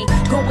reign.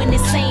 Going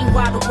insane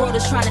while the world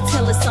is trying to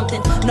tell us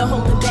something. No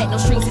holding back, no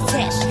strings attached.